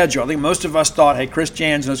ahead of schedule. I think most of us thought, hey, Chris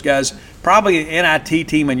Jans and those guys, probably an NIT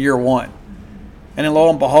team in year one. And then lo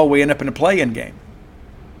and behold, we end up in a play-in game.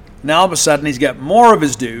 Now all of a sudden he's got more of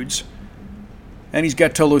his dudes, and he's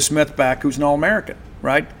got Tolu Smith back, who's an All-American,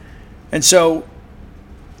 right? And so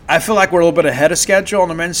I feel like we're a little bit ahead of schedule on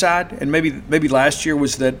the men's side, and maybe last year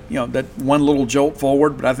was that that one little jolt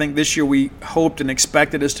forward, but I think this year we hoped and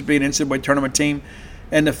expected us to be an NCAA tournament team,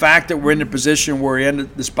 and the fact that we're in the position we're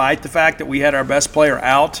in, despite the fact that we had our best player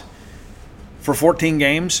out for 14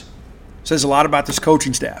 games, says a lot about this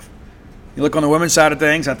coaching staff. You look on the women's side of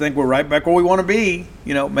things, I think we're right back where we want to be.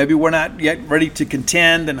 Maybe we're not yet ready to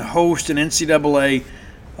contend and host an NCAA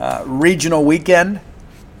regional weekend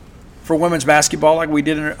for women's basketball like we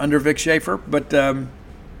did under Vic Schaefer. But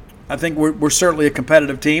I think we're certainly a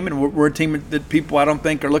competitive team, and we're a team that people I don't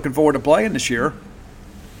think are looking forward to playing this year.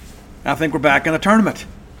 I think we're back in the tournament.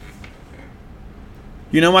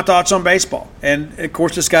 My thoughts on baseball. And, of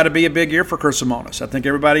course, it's got to be a big year for Chris Lemonis. I think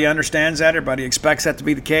everybody understands that. Everybody expects that to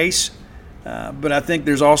be the case. But I think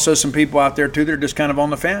there's also some people out there, too, that are just kind of on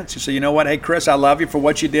the fence. You say, you know what, hey, Chris, I love you for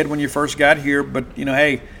what you did when you first got here. But,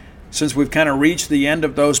 hey, since we've kind of reached the end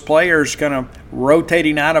of those players kind of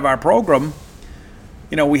rotating out of our program,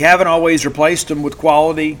 we haven't always replaced them with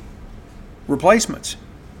quality replacements.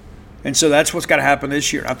 And so that's what's got to happen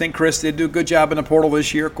this year. I think Chris did do a good job in the portal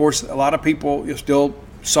this year. Of course, a lot of people are still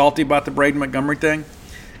salty about the Braden Montgomery thing.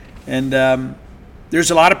 And there's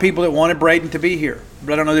a lot of people that wanted Braden to be here.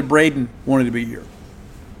 But I don't know that Braden wanted to be here.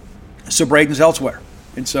 So Braden's elsewhere.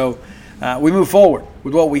 And so we move forward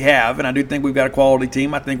with what we have. And I do think we've got a quality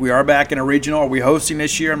team. I think we are back in a regional. Are we hosting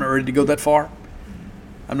this year? I'm not ready to go that far.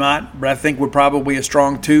 I'm not. But I think we're probably a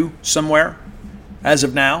strong 2 somewhere as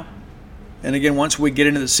of now. And again, once we get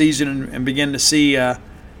into the season and begin to see,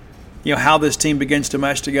 how this team begins to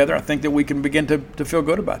mesh together, I think that we can begin to feel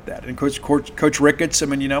good about that. And Coach Ricketts,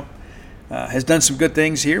 has done some good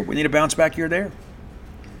things here. We need a bounce back year there.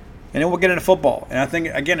 And then we'll get into football. And I think,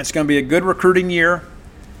 again, it's going to be a good recruiting year.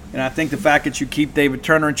 And I think the fact that you keep David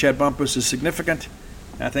Turner and Chad Bumpus is significant.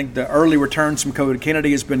 And I think the early returns from Cody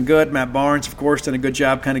Kennedy has been good. Matt Barnes, of course, done a good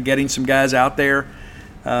job kind of getting some guys out there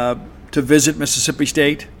to visit Mississippi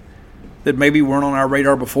State that maybe weren't on our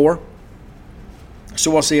radar before.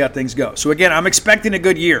 So we'll see how things go. So, again, I'm expecting a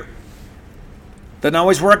good year. Doesn't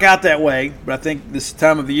always work out that way, but I think this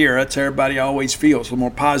time of the year, that's how everybody always feels, a little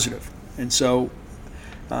more positive. And so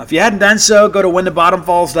if you hadn't done so, go to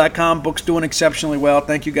whenthebottomfalls.com. Book's doing exceptionally well.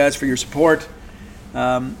 Thank you guys for your support.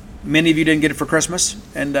 Many of you didn't get it for Christmas,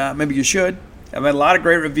 and maybe you should. I've had a lot of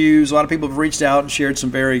great reviews. A lot of people have reached out and shared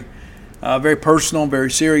some very personal,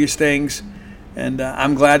 very serious things. And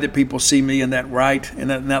I'm glad that people see me in that light,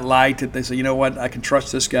 that they say, you know what, I can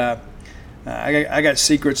trust this guy. I got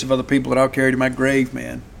secrets of other people that I'll carry to my grave,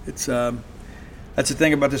 man. It's that's the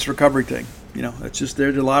thing about this recovery thing. It's just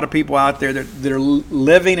there's a lot of people out there that are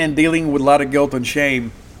living and dealing with a lot of guilt and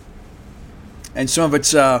shame, and some of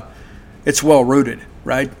it's well rooted,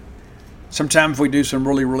 right? Sometimes we do some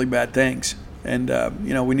really, really bad things, and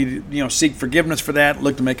we need to seek forgiveness for that,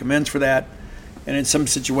 look to make amends for that. And in some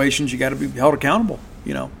situations, you got to be held accountable,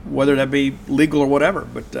 whether that be legal or whatever.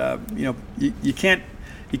 But, you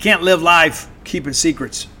can't live life keeping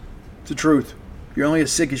secrets. It's the truth. You're only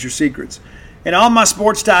as sick as your secrets. And all my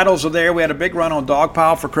sports titles are there. We had a big run on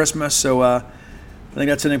Dogpile for Christmas, so I think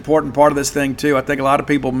that's an important part of this thing, too. I think a lot of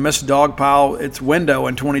people miss Dogpile, its window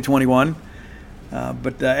in 2021.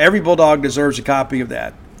 But every Bulldog deserves a copy of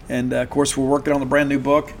that. And, of course, we're working on the brand new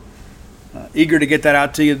book. Eager to get that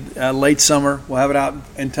out to you late summer. We'll have it out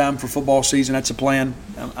in time for football season. That's the plan.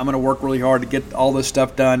 I'm going to work really hard to get all this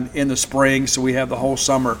stuff done in the spring so we have the whole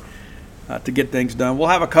summer to get things done. We'll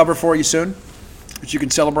have a cover for you soon that you can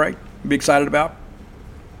celebrate and be excited about.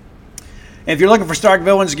 And if you're looking for Stark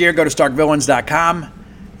Villains gear, go to starkvillains.com.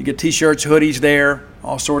 You get T-shirts, hoodies there,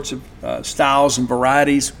 all sorts of styles and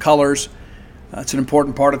varieties, colors. It's an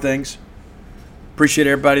important part of things. Appreciate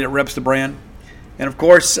everybody that reps the brand. And, of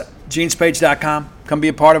course, genespage.com. Come be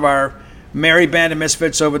a part of our merry band of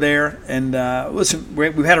misfits over there. And, listen,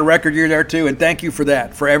 we've had a record year there, too, and thank you for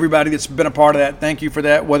that. For everybody that's been a part of that, thank you for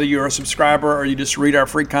that. Whether you're a subscriber or you just read our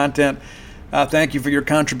free content, thank you for your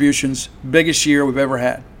contributions. Biggest year we've ever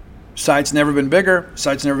had. Site's never been bigger.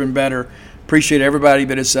 Site's never been better. Appreciate everybody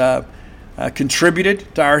that has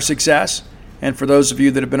contributed to our success. And for those of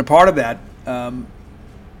you that have been a part of that,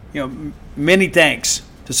 many thanks,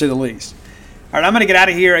 to say the least. All right, I'm going to get out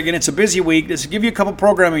of here. Again, it's a busy week. Just to give you a couple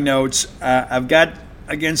programming notes, I've got,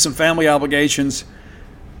 again, some family obligations,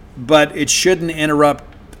 but it shouldn't interrupt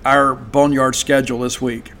our Boneyard schedule this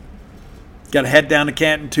week. Got to head down to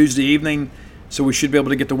Canton Tuesday evening, so we should be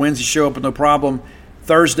able to get the Wednesday show up with no problem.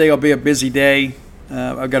 Thursday will be a busy day.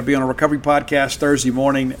 I've got to be on a recovery podcast Thursday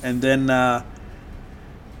morning, and then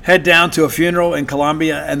head down to a funeral in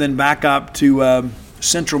Columbia, and then back up to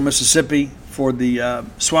Central Mississippi for the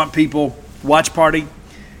Swamp People watch party.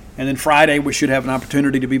 And then Friday we should have an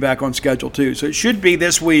opportunity to be back on schedule too. So it should be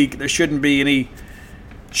this week. There shouldn't be, you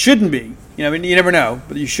never know,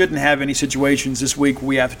 but you shouldn't have any situations this week where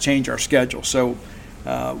we have to change our schedule. So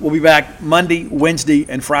we'll be back Monday, Wednesday,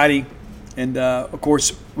 and Friday. And, of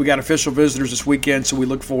course, we got official visitors this weekend, so we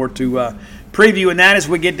look forward to previewing that as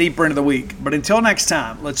we get deeper into the week. But until next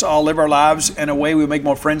time, let's all live our lives in a way we make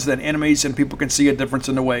more friends than enemies, and people can see a difference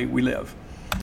in the way we live.